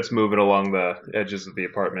starts moving along the edges of the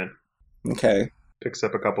apartment. Okay. Picks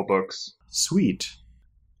up a couple books. Sweet.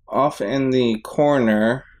 Off in the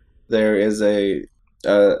corner, there is a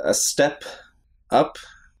step up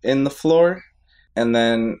in the floor, and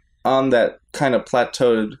then on that kind of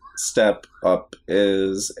plateaued step up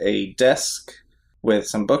is a desk with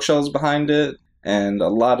some bookshelves behind it, and a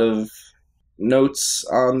lot of notes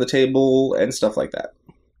on the table and stuff like that.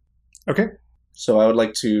 Okay. So I would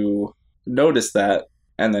like to notice that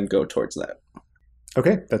and then go towards that.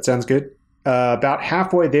 Okay, that sounds good. About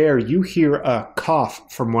halfway there, you hear a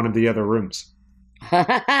cough from one of the other rooms.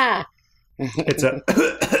 It's a...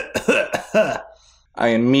 I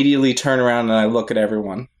immediately turn around and I look at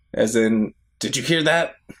everyone, as in, did you hear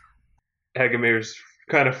that? Agamir's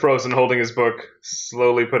kind of frozen, holding his book,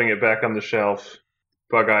 slowly putting it back on the shelf,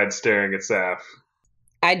 bug-eyed staring at Saph.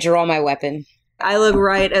 I draw my weapon. I look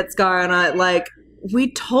right at Scar and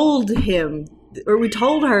we told him, or we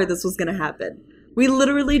told her this was going to happen. We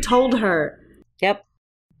literally told her. Yep.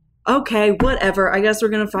 Okay, whatever. I guess we're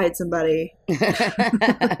going to fight somebody.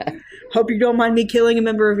 Hope you don't mind me killing a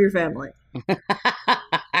member of your family.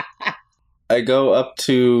 I go up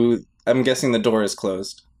to... I'm guessing the door is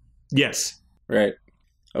closed. Yes. Right.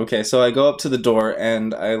 Okay, so I go up to the door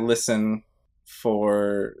and I listen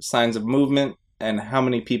for signs of movement and how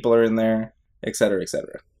many people are in there, etc.,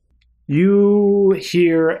 etc. You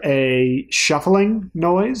hear a shuffling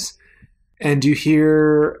noise, and you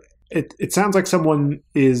hear it sounds like someone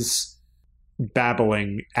is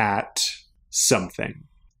babbling at something.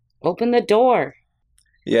 Open the door.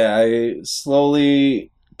 Yeah, I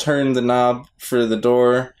slowly turn the knob for the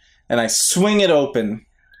door, and I swing it open.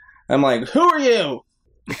 I'm like, who are you?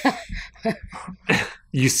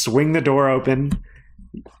 You swing the door open,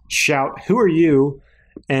 shout, "Who are you?"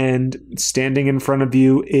 And standing in front of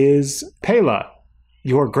you is Pela,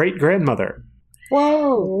 your great-grandmother.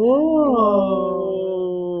 Whoa.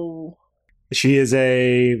 Whoa. She is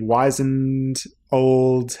a wizened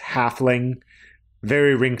old halfling,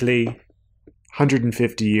 very wrinkly,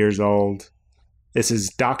 150 years old. This is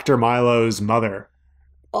Dr. Milo's mother.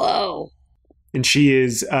 Whoa. And she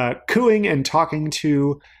is cooing and talking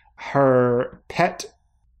to her pet.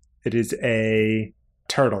 It is a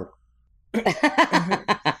turtle.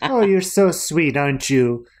 Oh, you're so sweet, aren't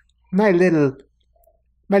you? My little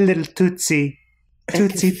Tootsie.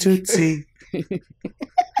 Tootsie Tootsie.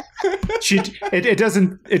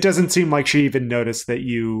 It doesn't seem like she even noticed that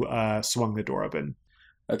you swung the door open.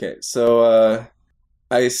 Okay, so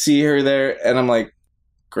I see her there, and I'm like,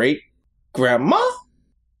 great grandma?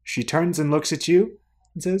 She turns and looks at you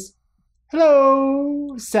and says,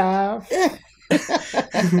 "Hello, Saph.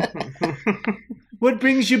 What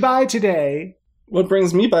brings you by today? What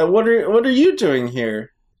brings me by? What are you doing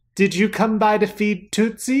here? Did you come by to feed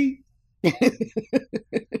Tootsie?"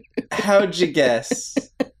 How'd you guess?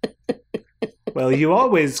 Well, you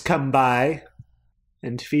always come by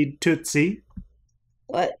and feed Tootsie.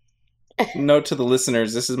 What? Note to the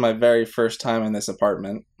listeners, this is my very first time in this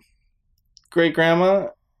apartment. Great grandma?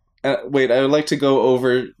 Wait, I would like to go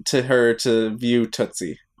over to her to view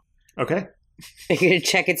Tootsie. Okay. You're going to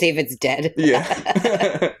check and see if it's dead?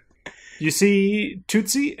 Yeah. You see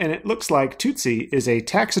Tootsie, and it looks like Tootsie is a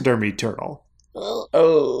taxidermy turtle.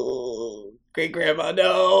 Oh, great grandma,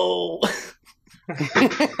 no.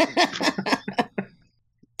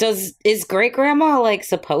 Is great grandma like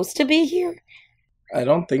supposed to be here? I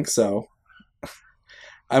don't think so.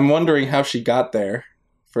 I'm wondering how she got there,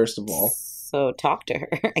 first of all. So talk to her,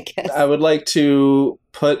 I guess. I would like to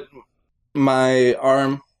put my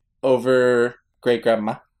arm over great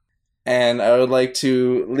grandma, and I would like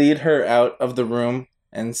to lead her out of the room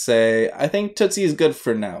and say, I think Tootsie is good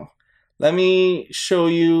for now. Let me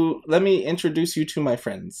introduce you to my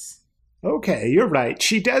friends. Okay, you're right.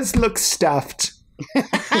 She does look stuffed.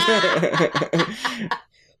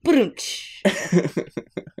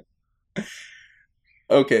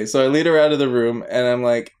 Okay, so I lead her out of the room, and I'm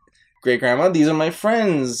like, great grandma, these are my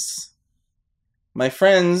friends. My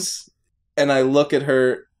friends. And I look at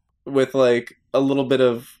her with like a little bit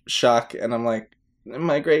of shock, and I'm like,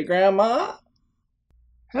 my great grandma?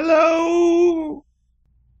 Hello.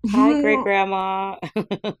 Hi, great grandma.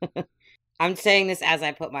 I'm saying this as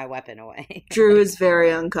I put my weapon away. Drew is very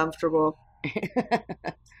uncomfortable.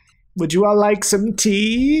 Would you all like some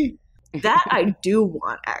tea? That I do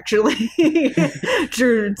want, actually.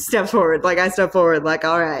 Drew steps forward. Like, I step forward, like,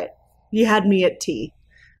 all right, you had me at tea.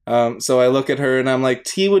 So I look at her and I'm like,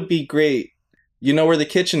 tea would be great. You know where the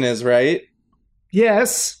kitchen is, right?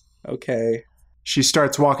 Yes. Okay. She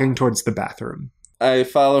starts walking towards the bathroom. I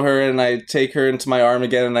follow her and I take her into my arm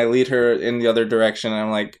again and I lead her in the other direction. And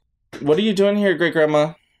I'm like, what are you doing here, great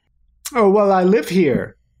grandma? Oh, well, I live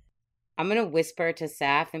here. I'm going to whisper to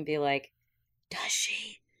Saph and be like, does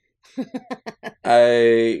she?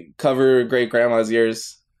 I cover great grandma's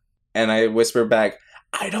ears and I whisper back,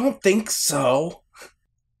 I don't think so.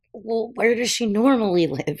 Well, where does she normally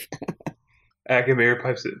live? Agamir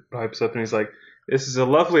pipes up and he's like, this is a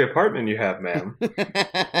lovely apartment you have, ma'am.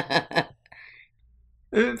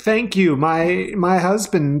 Thank you. My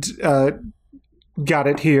husband got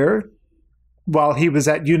it here while he was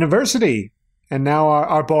at university. And now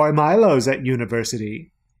our boy Milo's at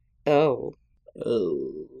university. Oh.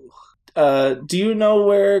 Do you know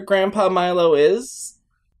where Grandpa Milo is?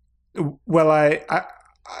 Well,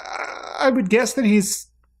 I would guess that he's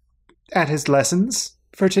at his lessons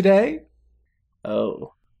for today.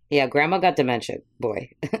 Oh. Yeah, Grandma got dementia, boy.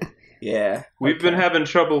 Yeah. We've been having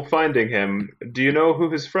trouble finding him. Do you know who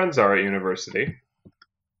his friends are at university?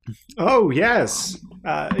 Oh, yes.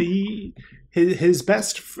 His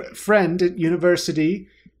best friend at university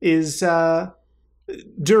is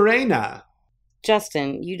Durena.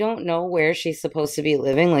 Justin, you don't know where she's supposed to be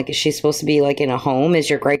living? Like, is she supposed to be, like, in a home? Is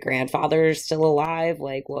your great-grandfather still alive?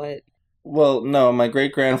 Like, what? Well, no, my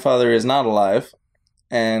great-grandfather is not alive.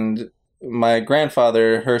 And my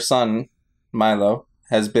grandfather, her son, Milo,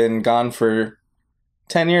 has been gone for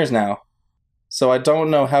 10 years now. So I don't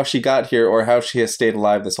know how she got here or how she has stayed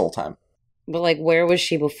alive this whole time. But, like, where was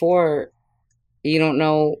she before? You don't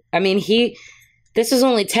know. I mean, this was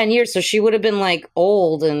only 10 years, so she would have been, like,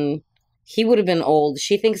 old, and he would have been old.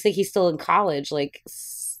 She thinks that he's still in college. Like,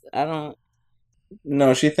 I don't...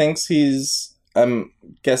 No, she thinks he's... I'm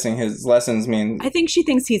guessing his lessons mean... I think she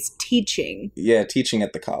thinks he's teaching. Yeah, teaching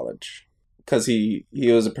at the college. Because he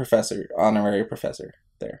was a professor, honorary professor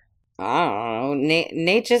there. I don't know.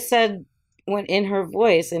 Nate just said, when in her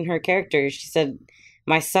voice, in her character, she said,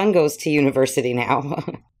 my son goes to university now.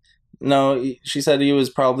 No, she said he was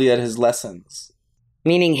probably at his lessons.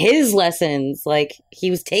 Meaning his lessons, like he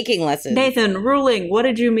was taking lessons. Nathan, ruling, what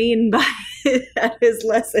did you mean by at his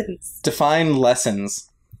lessons? Define lessons.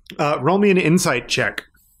 Roll me an insight check.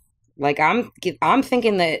 Like I'm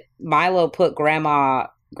thinking that Milo put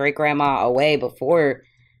great grandma away before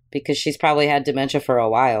because she's probably had dementia for a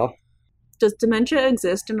while. Does dementia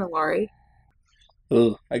exist in Alari?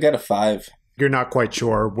 Ooh, I got a 5. You're not quite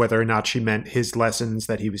sure whether or not she meant his lessons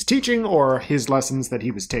that he was teaching or his lessons that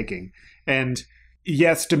he was taking. And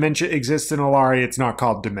yes, dementia exists in Alari. It's not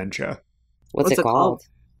called dementia. What's it called?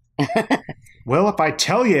 Well, if I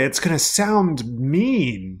tell you, it's going to sound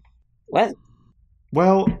mean. What?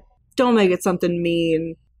 Well... Don't make it something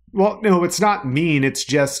mean. Well, no, it's not mean. It's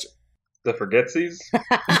just... The Forgetsies?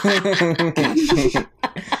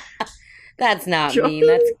 That's not mean.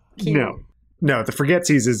 That's cute. No, the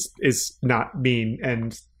Forgetsies is not mean.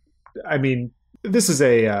 And, I mean, this is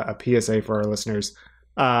a PSA for our listeners.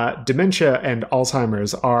 Dementia and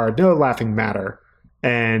Alzheimer's are no laughing matter.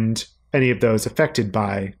 And any of those affected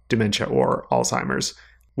by dementia or Alzheimer's,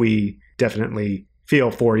 we definitely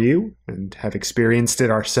feel for you and have experienced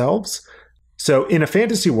it ourselves. So in a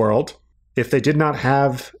fantasy world, if they did not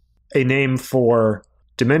have a name for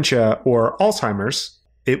dementia or Alzheimer's,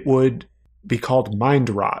 it would be called mind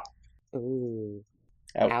rot. Ooh.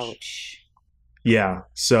 Ouch. Yeah,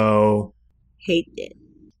 so... Hate it.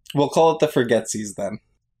 We'll call it the Forgetsies then.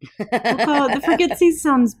 We'll call it the Forgetsies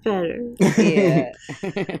sounds better. Yeah.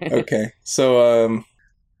 Okay, so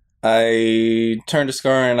I turn to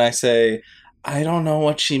Scar and I say, I don't know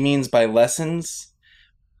what she means by lessons,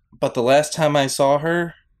 but the last time I saw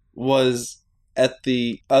her was at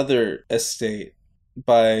the other estate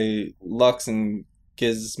by Lux and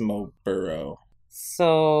Gizmoboro.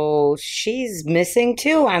 So she's missing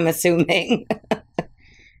too, I'm assuming.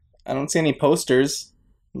 I don't see any posters.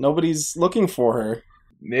 Nobody's looking for her.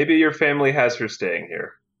 Maybe your family has her staying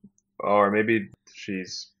here. Or maybe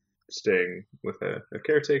she's staying with a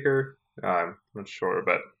caretaker. I'm not sure,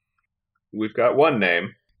 but we've got one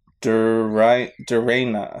name.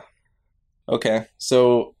 Durena. Okay,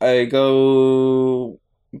 so I go...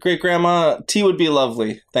 Great Grandma, tea would be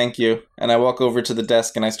lovely. Thank you. And I walk over to the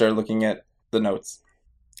desk and I start looking at the notes.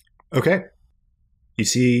 Okay. You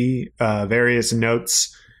see various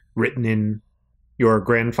notes written in your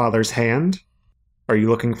grandfather's hand. Are you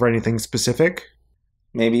looking for anything specific?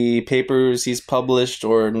 Maybe papers he's published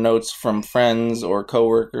or notes from friends or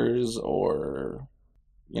coworkers or,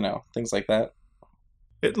 things like that.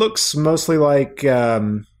 It looks mostly like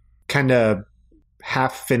kind of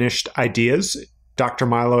half-finished ideas. Dr.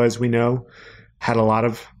 Milo, as we know, had a lot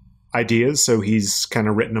of ideas, so he's kind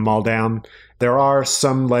of written them all down. There are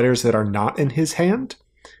some letters that are not in his hand,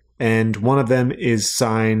 and one of them is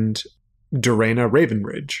signed Durena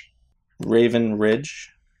Ravenridge. Raven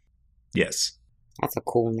Ridge? Yes. That's a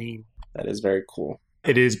cool name. That is very cool.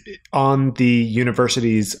 It is on the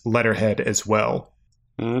university's letterhead as well.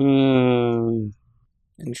 Interesting.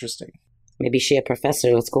 Maybe she a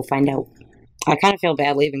professor. Let's go find out. I kind of feel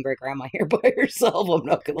bad leaving Great Grandma here by herself. I'm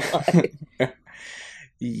not gonna lie.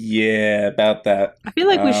 Yeah, about that. I feel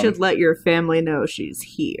like we should let your family know she's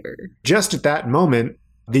here. Just at that moment,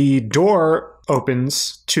 the door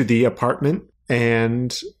opens to the apartment,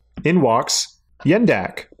 and in walks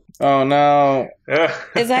Yendak. Oh no!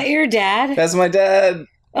 Is that your dad? That's my dad.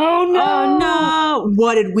 Oh no! Oh no!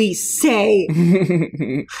 What did we say?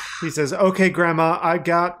 He says, "Okay, Grandma, I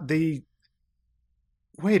got the."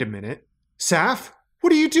 Wait a minute, Saph,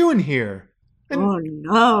 what are you doing here? And oh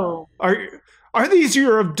no! Are these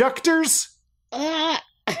your abductors?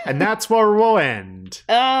 And that's where we'll end.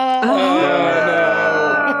 No.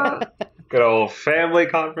 Good old family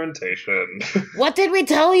confrontation. What did we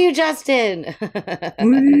tell you, Justin?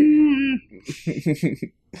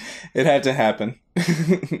 It had to happen.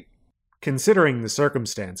 Considering the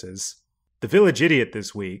circumstances, the village idiot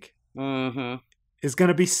this week is going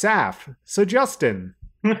to be Saph. So, Justin.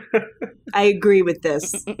 I agree with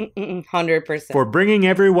this. 100%. For bringing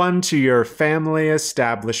everyone to your family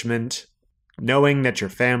establishment, knowing that your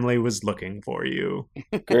family was looking for you.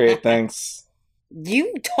 Great, thanks.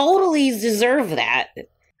 You totally deserve that. I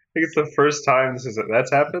think it's the first time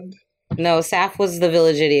that's happened. No, Saph was the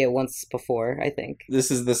village idiot once before, I think.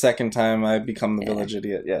 This is the second time I've become the village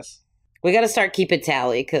idiot, yes. We got to start keeping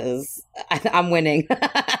tally, because I'm winning.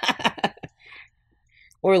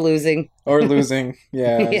 Or losing. Or losing,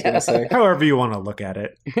 yeah, I was going to say. However you want to look at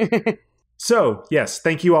it. So, yes,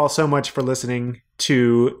 thank you all so much for listening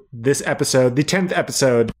to this episode, the 10th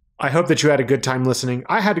episode. I hope that you had a good time listening.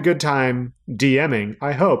 I had a good time DMing.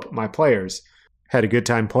 I hope my players had a good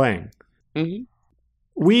time playing. Mm-hmm.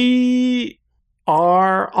 We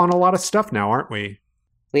are on a lot of stuff now, aren't we?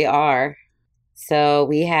 We are. So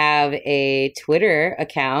we have a Twitter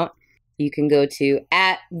account. You can go to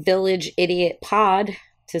 @VillageIdiotPod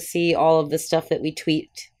to see all of the stuff that we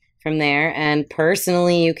tweet from there. And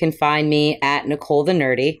personally, you can find me at Nicole the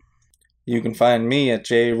Nerdy. You can find me at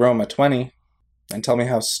JRoma20 and tell me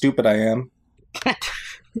how stupid I am.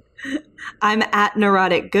 I'm at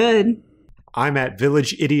Neurotic Good. I'm at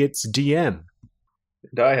Village Idiots DM.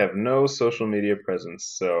 And I have no social media presence,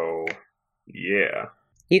 so yeah.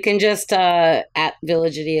 You can just at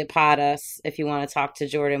Village Idiot Pod us if you want to talk to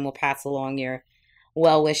Jordan. We'll pass along your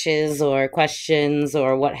well wishes or questions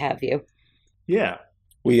or what have you. Yeah.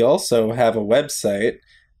 We also have a website,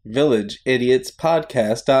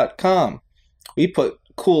 villageidiotspodcast.com. We put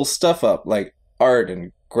cool stuff up like art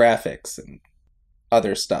and graphics and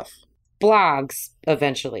other stuff. Blogs,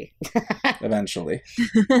 eventually. Eventually.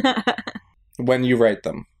 When you write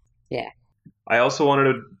them. Yeah. I also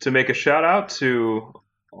wanted to make a shout out to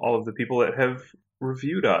all of the people that have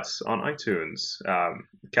reviewed us on iTunes.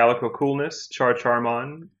 Calico Coolness, Char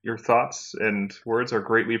Charmon, your thoughts and words are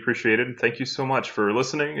greatly appreciated. Thank you so much for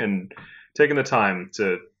listening and taking the time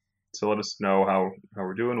to let us know how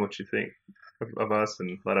we're doing, what you think of us,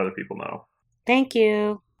 and let other people know. Thank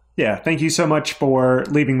you. Yeah, thank you so much for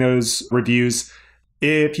leaving those reviews.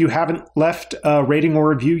 If you haven't left a rating or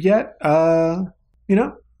review yet,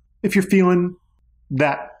 if you're feeling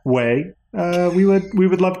that way, we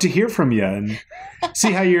would love to hear from you and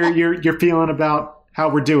see how you're feeling about how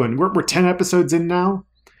we're doing. We're 10 episodes in now.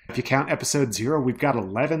 If you count episode 0, we've got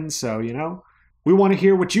 11. So, we want to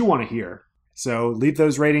hear what you want to hear. So leave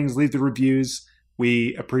those ratings, leave the reviews.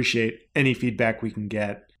 We appreciate any feedback we can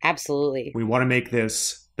get. Absolutely. We want to make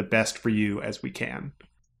this the best for you as we can.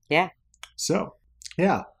 Yeah. So,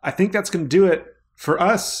 yeah, I think that's going to do it for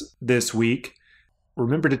us this week.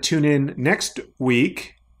 Remember to tune in next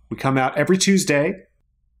week. We come out every Tuesday.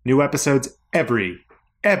 New episodes every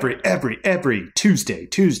Tuesday.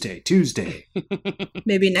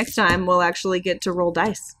 Maybe next time we'll actually get to roll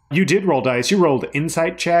dice. You did roll dice. You rolled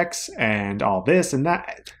insight checks and all this and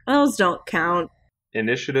that. Those don't count.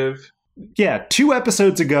 Initiative. Yeah, 2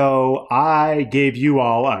 episodes ago, I gave you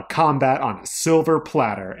all a combat on a silver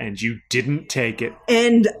platter, and you didn't take it.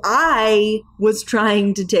 And I was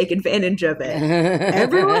trying to take advantage of it.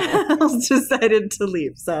 Everyone else decided to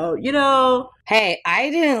leave. So, Hey, I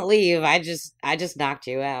didn't leave. I just knocked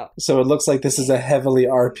you out. So it looks like this is a heavily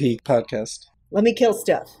RP podcast. Let me kill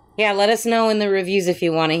stuff. Yeah, let us know in the reviews if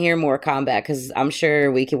you want to hear more combat, because I'm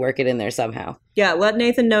sure we can work it in there somehow. Yeah, let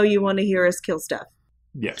Nathan know you want to hear us kill stuff.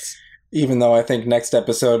 Yes. Even though I think next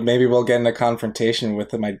episode, maybe we'll get in a confrontation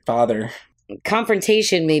with my father.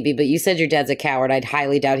 Confrontation, maybe, but you said your dad's a coward. I'd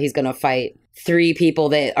highly doubt he's going to fight 3 people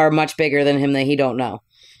that are much bigger than him that he don't know.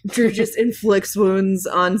 Drew just inflicts wounds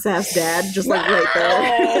on Saph's dad, just like right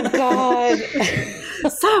there. Oh, God.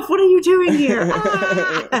 Saph, what are you doing here?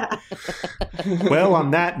 Ah! Well,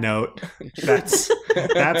 on that note, that's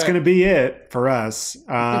going to be it for us.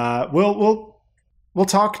 We'll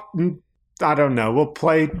talk. I don't know. We'll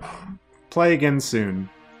play again soon.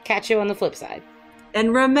 Catch you on the flip side.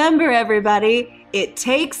 And remember, everybody, it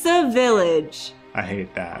takes a village. I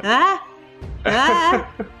hate that. Ah?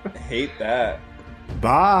 Ah? I hate that.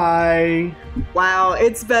 Bye. Wow,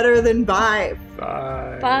 it's better than bye.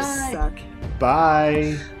 Bye. Bye. Suck.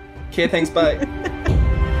 Bye. Okay, thanks, bye.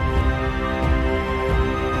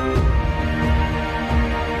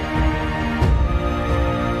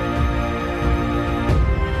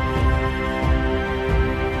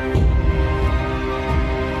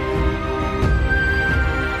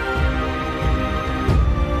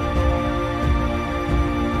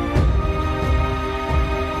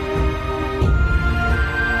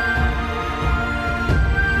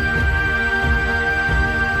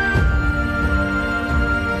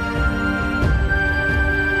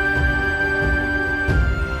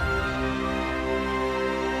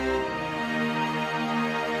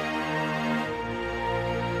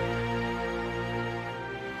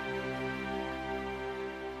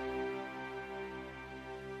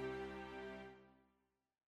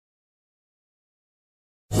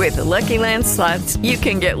 With the Lucky Land Slots, you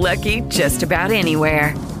can get lucky just about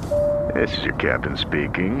anywhere. This is your captain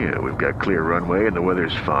speaking. We've got clear runway and the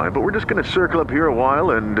weather's fine, but we're just going to circle up here a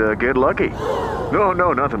while and get lucky.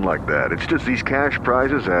 No, nothing like that. It's just these cash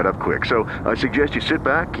prizes add up quick. So I suggest you sit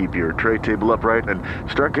back, keep your tray table upright, and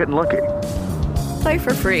start getting lucky. Play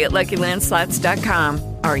for free at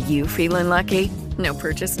LuckyLandSlots.com. Are you feeling lucky? No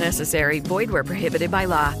purchase necessary. Void where prohibited by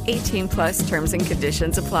law. 18+ terms and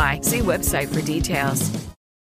conditions apply. See website for details.